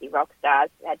of Yankee Rockstars,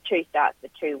 had 2 starts for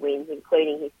 2 wins,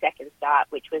 including his second start,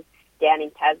 which was down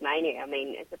in Tasmania. I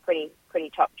mean, it's a pretty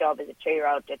top job as a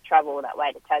 2-year-old to travel all that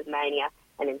way to Tasmania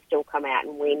and then still come out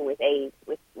and win with ease,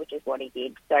 which is what he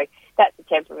did. So that's the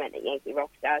temperament that Yankee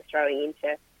Rockstar is throwing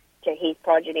into his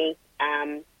progeny.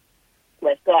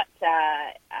 We've got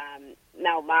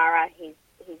Mel Mara, his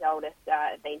oldest,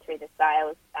 been through the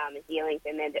sales as yearlings,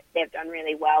 and they've done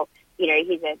really well. You know,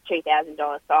 he's a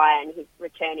 $2,000 sire, and he's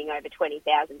returning over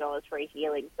 $20,000 for his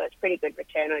yearlings, so it's pretty good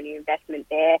return on your investment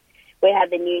there. We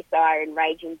have the new sire in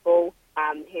Raging Bull,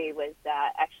 who was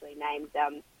actually named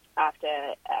after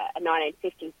a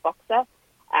 1950s boxer,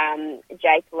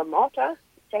 Jake LaMotta.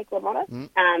 His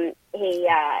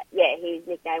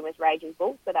nickname was Raging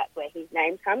Bull, so that's where his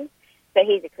name comes. So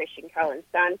he's a Christian Cullen's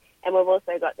son, and we've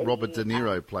also got the Robert De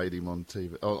Niro played him on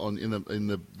TV in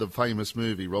the famous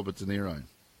movie Robert De Niro.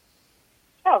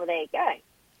 Oh, well, there you go.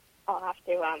 I'll have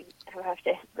to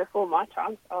before my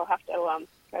time. I'll have to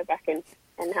go back and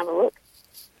have a look.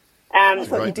 I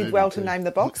thought you did well to name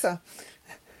the boxer.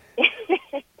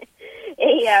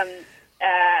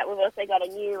 We've also got a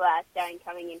new stallion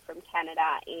coming in from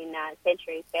Canada in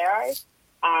Century Pharaoh.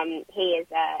 He is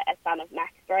a son of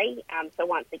Max 3. So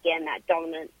once again, that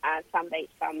dominant some beat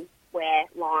somewhere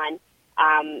line,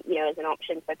 is an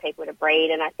option for people to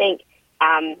breed. And I think,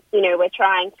 we're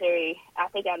trying to. I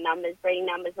think our breeding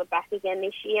numbers were back again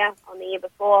this year on the year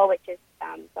before, which is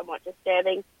somewhat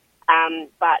disturbing.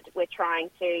 But we're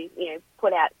trying to,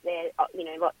 put out there,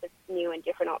 lots of new and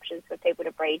different options for people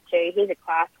to breed too. He's a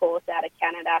class horse out of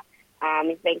Canada.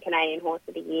 He's been Canadian Horse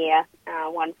of the Year,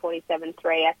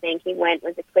 147.3, I think. He was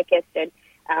the quickest and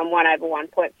won over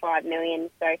 1.5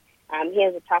 million. So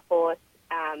here's a tough horse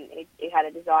who had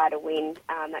a desire to win.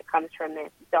 That comes from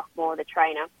Doc Moore, the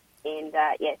trainer. And,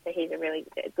 so he's a really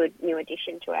good new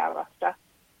addition to our roster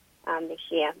this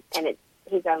year. And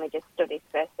he's only just stood his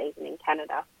first season in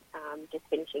Canada. Just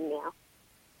finishing now.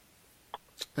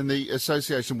 And the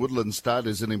Association Woodland Stud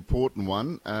is an important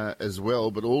one as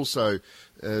well, but also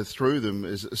through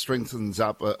them strengthens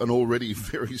up an already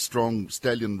very strong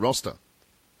stallion roster.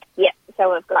 Yeah,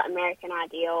 so we've got American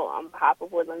Ideal on behalf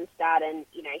of Woodland Stud, and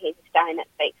he's a stallion that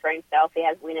speaks for himself. He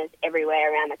has winners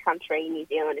everywhere around the country, New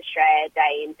Zealand, Australia,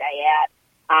 day in, day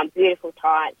out. Beautiful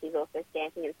tights. He's also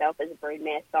stamping himself as a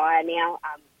broodmare sire now,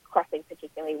 crossing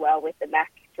particularly well with the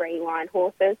Mac 3 line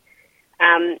horses.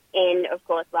 And, of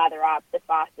course, Lather Up, the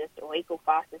fastest or equal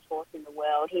fastest horse in the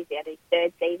world. He's had his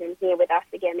 3rd season here with us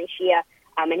again this year,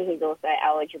 and he's also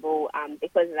eligible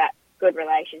because of that good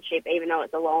relationship. Even though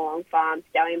it's a long farm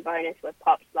stallion bonus, we've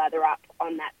popped Lather Up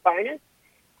on that bonus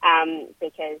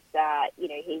because,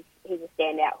 he's a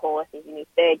standout horse. He's in his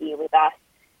 3rd year with us.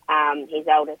 His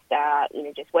eldest are,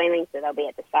 just weanlings, so they'll be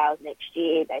at the sales next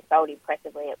year. They sold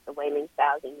impressively at the weanling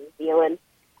sales in New Zealand.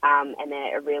 And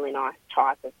they're a really nice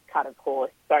type of cut of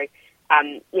horse. So,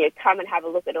 come and have a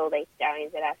look at all these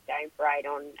stallions at our Stallion Parade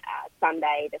on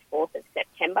Sunday, the 4th of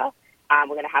September. We're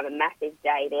going to have a massive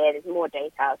day there. There's more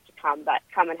details to come, but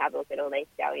come and have a look at all these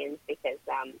stallions because,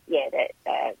 they're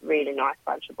a really nice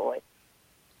bunch of boys.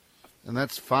 And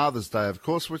that's Father's Day, of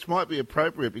course, which might be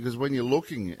appropriate because when you're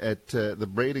looking at the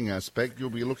breeding aspect, you'll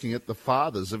be looking at the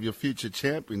fathers of your future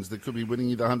champions that could be winning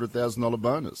you the $100,000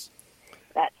 bonus.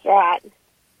 That's right.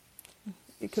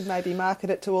 You could maybe market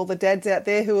it to all the dads out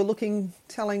there who are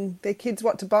telling their kids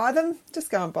what to buy them. Just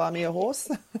go and buy me a horse.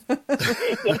 Buy a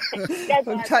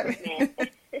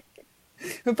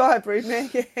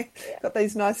broodmare, yeah. Got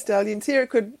these nice stallions here.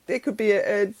 There could be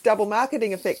a double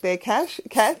marketing effect there, Kath.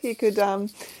 You could, try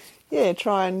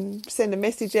and send a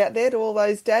message out there to all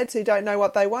those dads who don't know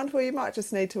what they want, or you might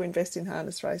just need to invest in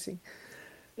harness racing.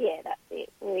 Yeah, that's it.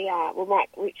 We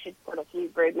should put a few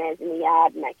broodmares in the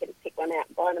yard and they can pick one out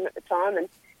and buy them at the time and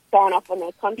sign off on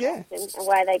their contract and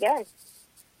away they go.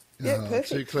 Yeah, perfect.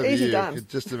 Too clever. Easy done. I could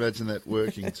just imagine that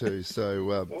working too.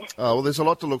 So, there's a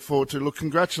lot to look forward to. Look,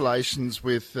 congratulations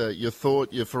with your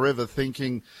thought. You're forever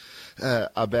thinking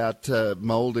about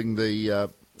moulding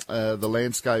the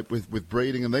landscape with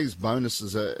breeding, and these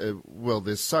bonuses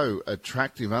they're so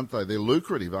attractive, aren't they? They're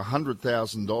lucrative.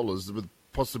 $100,000 with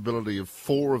possibility of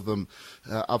 4 of them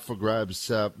up for grabs.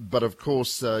 But of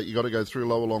course, you got to go through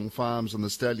Lower Long Farms and the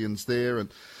stallions there,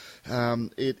 and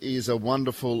it is a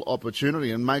wonderful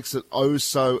opportunity and makes it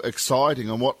so exciting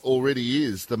on what already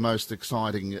is the most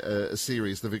exciting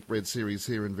series, the Vic Bred series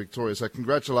here in Victoria. So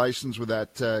congratulations with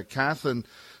that, Kath, and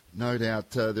no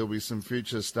doubt there'll be some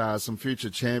future stars, some future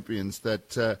champions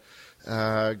that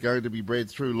are going to be bred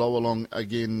through Lowalong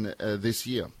again this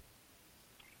year.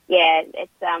 Yeah,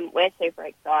 it's we're super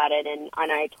excited, and I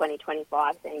know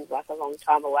 2025 seems like a long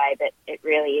time away, but it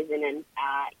really isn't. And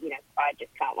I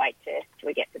just can't wait till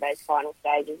we get to those final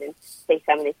stages and see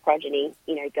some of this progeny,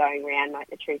 going around like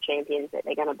the true champions that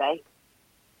they're going to be.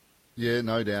 Yeah,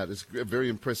 no doubt. It's a very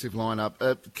impressive lineup.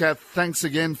 Kath, thanks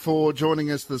again for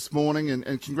joining us this morning,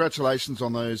 and congratulations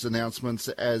on those announcements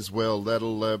as well.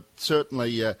 That'll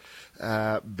certainly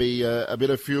be a bit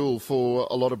of fuel for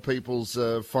a lot of people's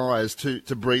fires to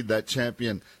breed that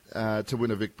champion to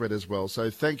win a Vic Bred as well. So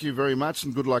thank you very much,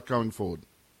 and good luck going forward.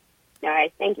 All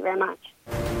right, thank you very much.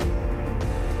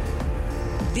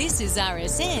 This is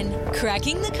RSN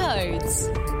Cracking the Codes.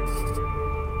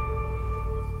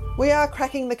 We are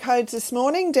cracking the codes this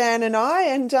morning, Dan and I,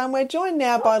 and we're joined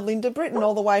now by Linda Britton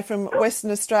all the way from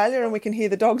Western Australia, and we can hear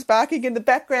the dogs barking in the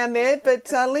background there.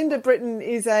 But Linda Britton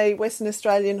is a Western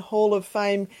Australian Hall of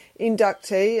Fame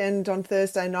inductee, and on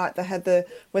Thursday night they had the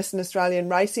Western Australian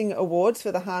Racing Awards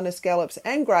for the harness gallops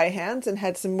and greyhounds, and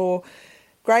had some more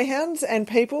greyhounds and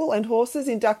people and horses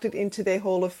inducted into their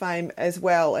Hall of Fame as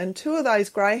well. And two of those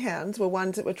greyhounds were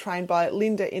ones that were trained by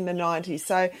Linda in the 90s.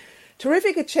 So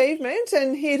terrific achievement,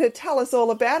 and here to tell us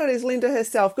all about it is Linda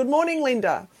herself. Good morning,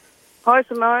 Linda. Hi,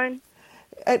 Simone.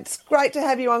 It's great to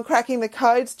have you on Cracking the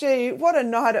Codes. Gee, what a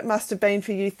night it must have been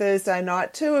for you Thursday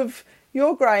night. Two of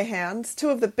your greyhounds, two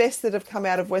of the best that have come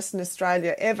out of Western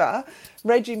Australia ever,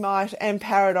 Reggie Might and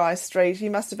Paradise Street.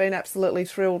 You must have been absolutely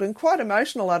thrilled and quite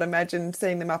emotional, I'd imagine,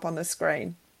 seeing them up on the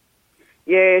screen.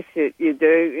 Yes, you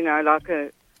do.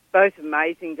 Both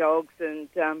amazing dogs,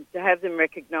 and to have them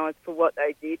recognised for what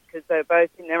they did, because they're both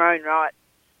in their own right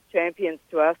champions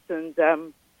to us, and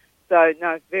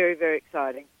very, very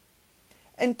exciting.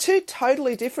 And two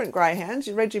totally different greyhounds.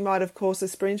 Reggie Might, of course, a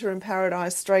sprinter, and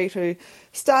Paradise Street, who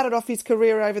started off his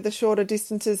career over the shorter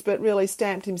distances but really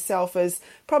stamped himself as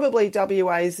probably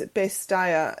WA's best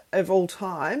stayer of all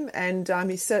time, and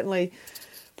he's certainly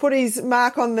put his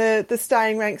mark on the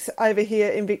staying ranks over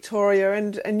here in Victoria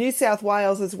and New South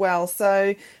Wales as well.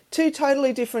 So two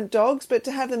totally different dogs, but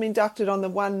to have them inducted on the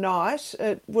one night,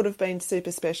 it would have been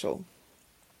super special.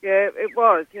 Yeah, it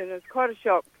was. And it was quite a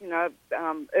shock,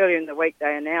 earlier in the week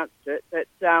they announced it, but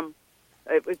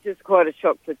it was just quite a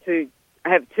shock to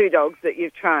have two dogs that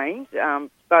you've trained,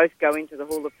 both go into the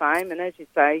Hall of Fame. And as you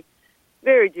say,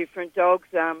 very different dogs.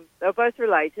 They were both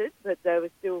related, but they were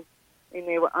still, in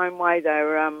their own way, they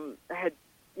were had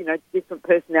different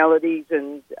personalities,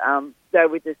 and they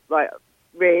were just like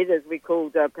Red, as we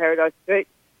called Paradise Street,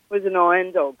 was an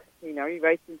iron dog. He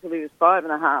raced until he was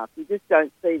 5.5. You just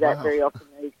don't see that very often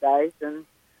these days, and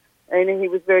he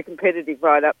was very competitive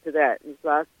right up to that. His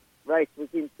last race was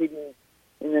in Sydney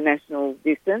in the national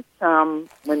distance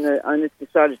when the owners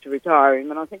decided to retire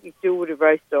him, and I think he still would have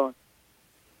raced on.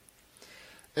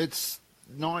 It's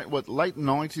late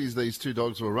 90s these two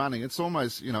dogs were running. It's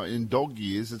almost, in dog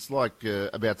years, it's like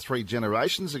about 3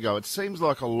 generations ago. It seems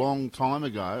like a long time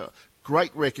ago.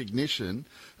 Great recognition,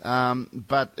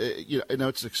 but it's an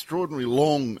extraordinarily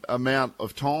long amount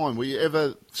of time. Were you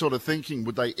ever sort of thinking,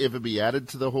 would they ever be added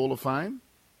to the Hall of Fame?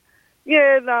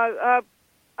 Yeah, no,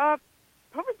 I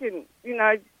probably didn't,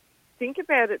 think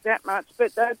about it that much,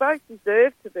 but they both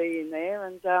deserve to be in there,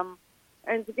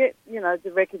 and to get,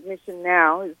 the recognition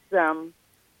now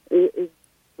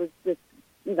was just,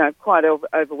 quite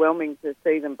overwhelming to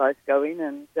see them both go in,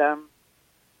 and,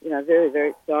 very,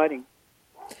 very exciting.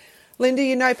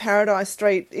 Linda, Paradise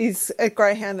Street is a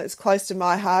greyhound that's close to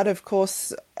my heart. Of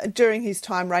course, during his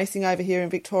time racing over here in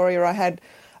Victoria, I had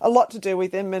a lot to do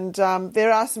with him, and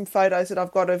there are some photos that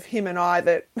I've got of him and I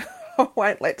that I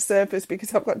won't let surface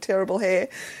because I've got terrible hair.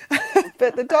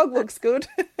 But the dog looks good.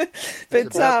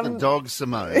 It's about the dog,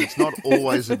 Simone. It's not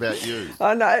always about you.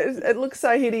 I know. It looks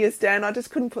so hideous, Dan. I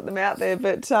just couldn't put them out there.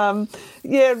 But,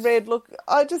 Red, look,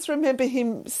 I just remember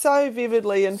him so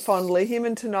vividly and fondly, him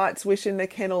and Tonight's Wish in the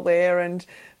kennel there, and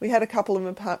we had a couple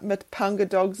of Mapunga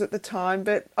dogs at the time.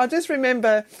 But I just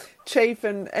remember Chief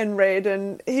and Red,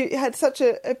 and he had such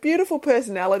a beautiful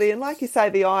personality, and like you say,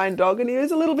 the iron dog, and he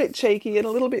was a little bit cheeky and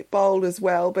a little bit bold as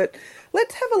well. But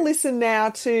let's have a listen now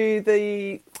to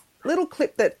the little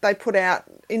clip that they put out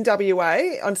in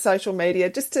WA on social media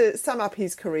just to sum up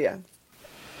his career.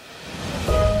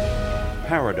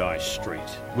 Paradise Street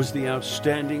was the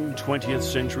outstanding 20th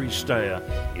century stayer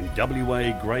in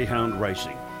WA greyhound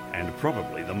racing, and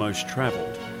probably the most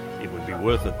travelled. It would be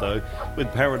worth it though,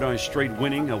 with Paradise Street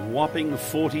winning a whopping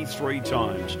 43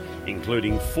 times,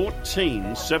 including 14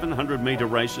 700-metre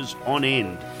races on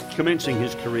end. Commencing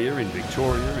his career in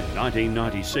Victoria in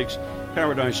 1996,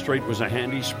 Paradise Street was a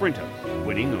handy sprinter,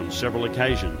 winning on several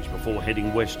occasions before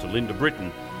heading west to Linda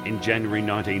Britton in January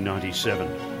 1997.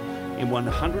 In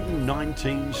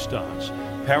 119 starts,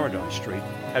 Paradise Street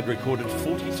had recorded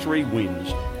 43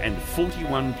 wins and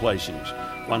 41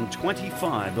 placings, won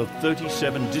 25 of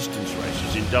 37 distance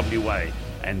races in WA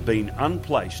and been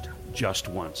unplaced just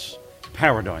once.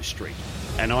 Paradise Street,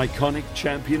 an iconic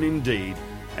champion indeed,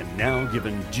 and now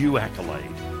given due accolade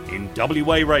in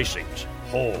WA Racing's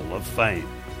Hall of Fame.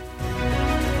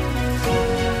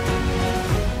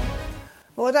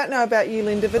 Well, I don't know about you,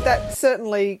 Linda, but that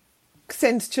certainly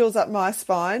sends chills up my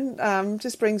spine.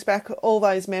 Just brings back all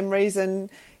those memories, and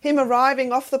him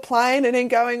arriving off the plane and then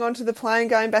going onto the plane,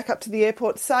 going back up to the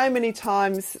airport so many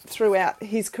times throughout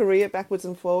his career, backwards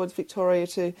and forwards, Victoria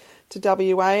to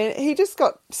WA. And he just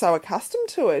got so accustomed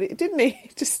to it, didn't he?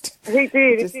 He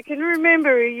did. If you can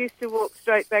remember, he used to walk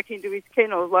straight back into his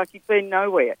kennel like he'd been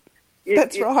nowhere.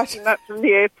 That's right. He'd come up from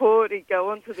the airport, he'd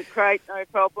go onto the crate, no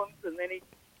problems, and then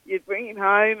you'd bring him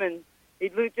home and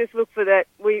he'd just look for that.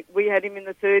 We had him in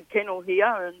the third kennel here,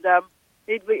 and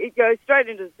he'd go straight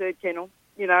into the third kennel,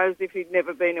 you know, as if he'd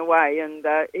never been away. And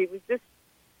he was just,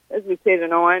 as we said,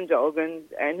 an iron dog,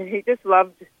 and he just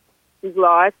loved his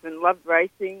life and loved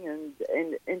racing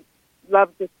and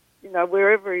loved just, you know,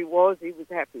 wherever he was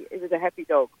happy. He was a happy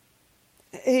dog.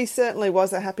 He certainly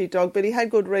was a happy dog, but he had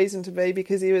good reason to be,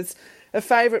 because he was a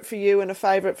favourite for you and a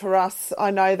favourite for us.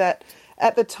 I know that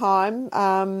at the time,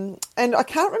 and I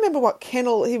can't remember what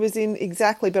kennel he was in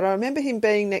exactly, but I remember him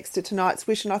being next to Tonight's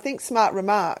Wish, and I think Smart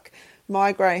Remark,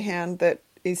 my greyhound that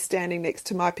is standing next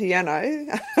to my piano.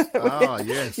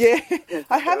 Yes. Yeah,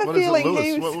 I have a feeling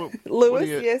he was... Lewis,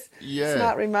 yes. Yeah.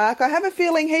 Smart Remark. I have a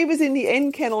feeling he was in the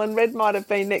end kennel and Red might have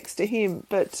been next to him,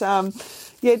 but...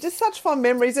 yeah, just such fond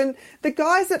memories. And the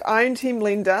guys that owned him,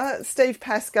 Linda, Steve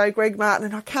Pascoe, Greg Martin,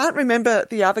 and I can't remember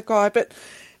the other guy, but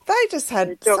they just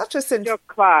had such a sense... Jock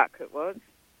Clark, it was.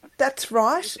 That's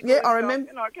right. Yeah, I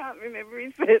remember... And I can't remember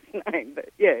his first name, but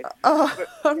yeah. Oh,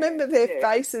 I remember their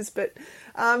faces, but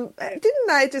didn't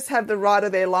they just have the ride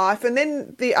of their life? And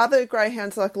then the other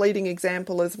greyhounds, like Leading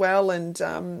Example as well, and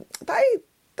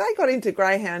they got into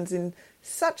greyhounds in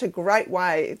such a great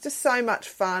way. It's just so much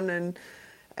fun,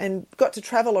 and got to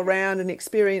travel around and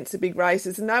experience the big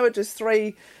races. And they were just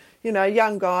three, you know,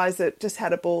 young guys that just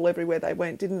had a ball everywhere they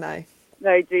went, didn't they?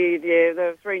 They did, yeah. They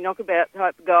were three knockabout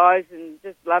type of guys and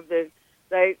just loved it.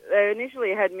 They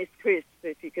initially had Miss Crisp,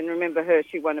 if you can remember her.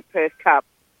 She won a Perth Cup,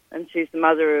 and she's the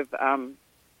mother of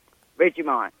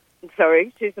Vegemite.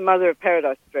 Sorry, she's the mother of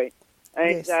Paradise Street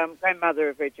and grandmother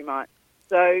of Vegemite.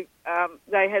 So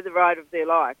they had the ride of their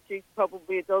life. She's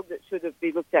probably a dog that should have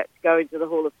been looked at to go into the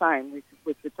Hall of Fame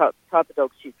with the type of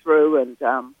dog she threw, and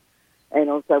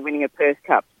also winning a Perth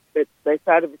Cup. But they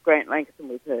started with Grant Lankison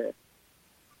with her.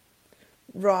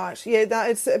 Right, yeah,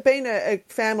 it's been a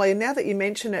family, and now that you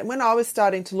mention it, when I was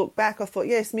starting to look back, I thought,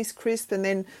 yes, Miss Crisp, and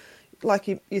then, like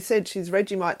you said, she's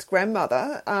Vegemite's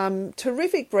grandmother.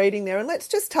 Terrific breeding there, and let's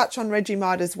just touch on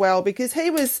Vegemite as well, because he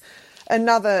was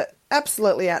another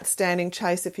absolutely outstanding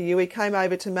chaser for you. He came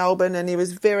over to Melbourne and he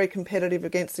was very competitive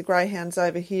against the greyhounds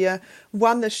over here,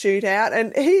 won the shootout,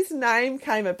 and his name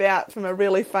came about from a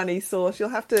really funny source. You'll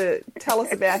have to tell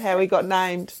us about how he got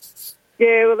named.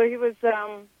 Yeah, well, he was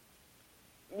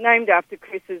named after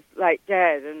Chris's late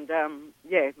dad, and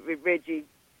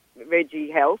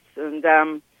Reggie Health,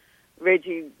 and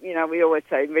Reggie, you know, we always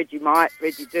say Reggie might,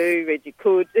 Reggie do, Reggie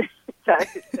could, so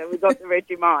we got the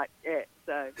Reggie might, yeah,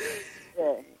 so,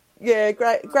 yeah. Yeah,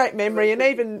 great memory, and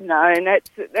even... No, and that's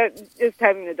just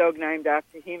having the dog named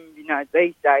after him, you know,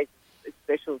 these days is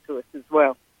special to us as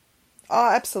well. Oh,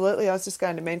 absolutely. I was just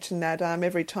going to mention that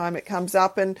every time it comes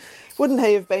up. And wouldn't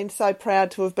he have been so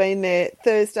proud to have been there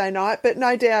Thursday night? But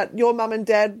no doubt your mum and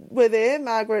dad were there,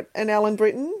 Margaret and Alan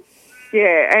Britton.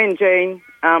 Yeah, and Jean,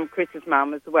 Chris's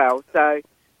mum as well. So it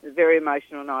was a very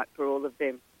emotional night for all of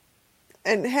them.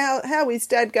 And how is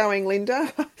Dad going,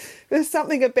 Linda? There's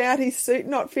something about his suit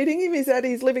not fitting him. Is that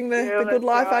he's living the good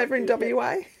life over in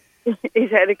WA?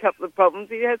 He's had a couple of problems.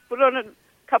 He has put on a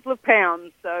couple of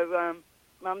pounds, so...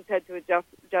 Mum's had to adjust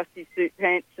his suit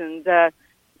pants, and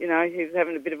you know, he was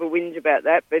having a bit of a whinge about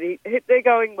that. But they're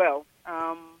going well.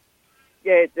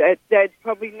 Dad's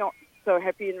probably not so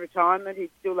happy in retirement. He'd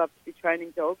still love to be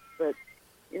training dogs, but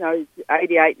you know, he's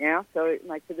 88 now, so it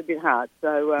makes it a bit hard.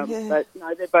 So, but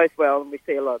no, they're both well, and we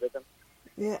see a lot of them.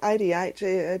 Yeah, 88,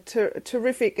 yeah,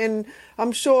 terrific. And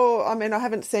I'm sure, I mean, I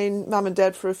haven't seen Mum and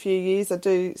Dad for a few years. I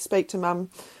do speak to Mum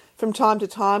from time to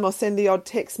time. I'll send the odd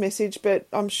text message, but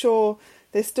I'm sure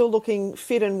they're still looking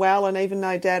fit and well. And even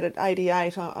though Dad at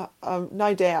 88,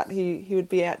 no doubt he would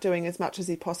be out doing as much as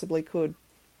he possibly could.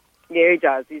 Yeah, he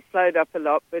does. He's slowed up a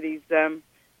lot, but he's,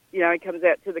 he comes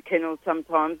out to the kennels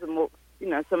sometimes and walks,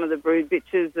 some of the brood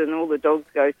bitches, and all the dogs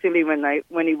go silly when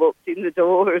he walks in the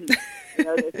door, and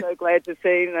they're so glad to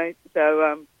see him.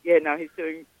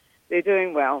 They're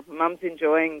doing well. Mum's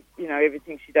enjoying,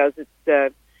 everything she does at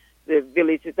the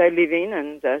village that they live in,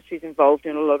 and she's involved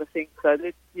in a lot of things. So,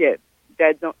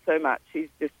 Dad not so much. He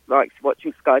just likes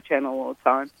watching Sky Channel all the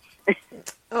time.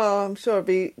 Oh, I'm sure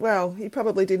he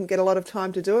probably didn't get a lot of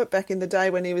time to do it back in the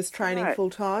day when he was training full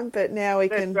time, but now he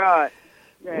can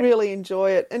really enjoy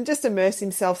it and just immerse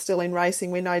himself still in racing.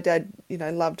 We know Dad,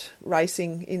 loved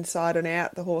racing inside and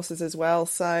out, the horses as well.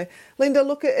 So, Linda,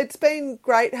 look, it's been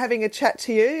great having a chat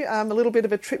to you. A little bit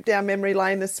of a trip down memory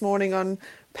lane this morning on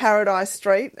Paradise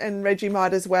Street, and Reggie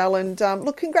might as well. And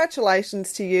look,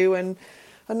 congratulations to you. And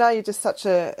I know you're just such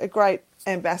a great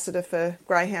ambassador for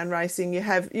greyhound racing.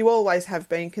 You always have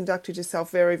been, conducted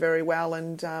yourself very, very well,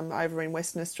 and over in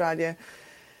Western Australia,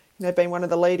 been one of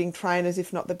the leading trainers,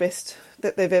 if not the best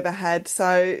that they've ever had.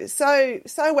 So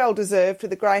well deserved to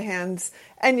the greyhounds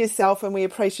and yourself, and we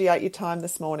appreciate your time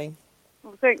this morning.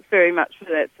 Well, thanks very much for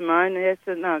that, Simone. Yes,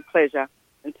 no, pleasure.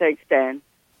 And thanks, Dan.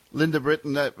 Linda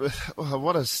Britton,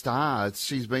 what a star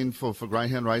she's been for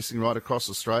greyhound racing right across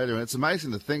Australia. And it's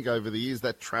amazing to think over the years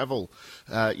that travel,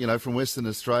 from Western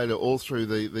Australia all through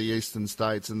the eastern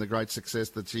states, and the great success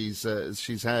that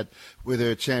she's had with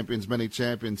her champions, many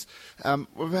champions.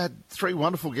 We've had three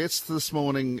wonderful guests this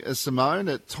morning,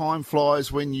 Simone. Time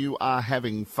flies when you are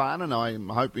having fun, and I'm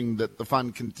hoping that the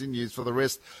fun continues for the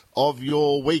rest of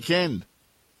your weekend.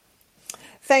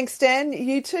 Thanks, Dan.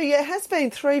 You too. Yeah, it has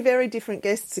been three very different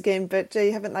guests again, but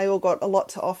gee, haven't they all got a lot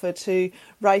to offer to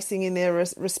racing in their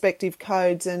respective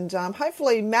codes? And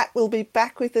hopefully Matt will be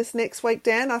back with us next week,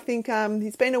 Dan. I think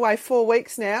he's been away 4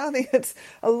 weeks now. I think it's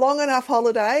a long enough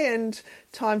holiday and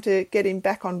time to get him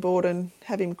back on board and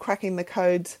have him cracking the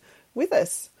codes with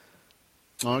us.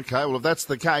 Okay, well, if that's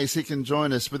the case, he can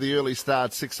join us with the early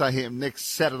start, 6 a.m. next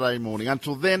Saturday morning.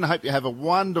 Until then, I hope you have a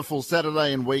wonderful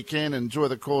Saturday and weekend. Enjoy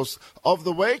the course of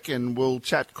the week, and we'll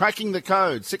chat Cracking the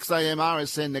Code, 6 a.m.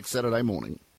 RSN next Saturday morning.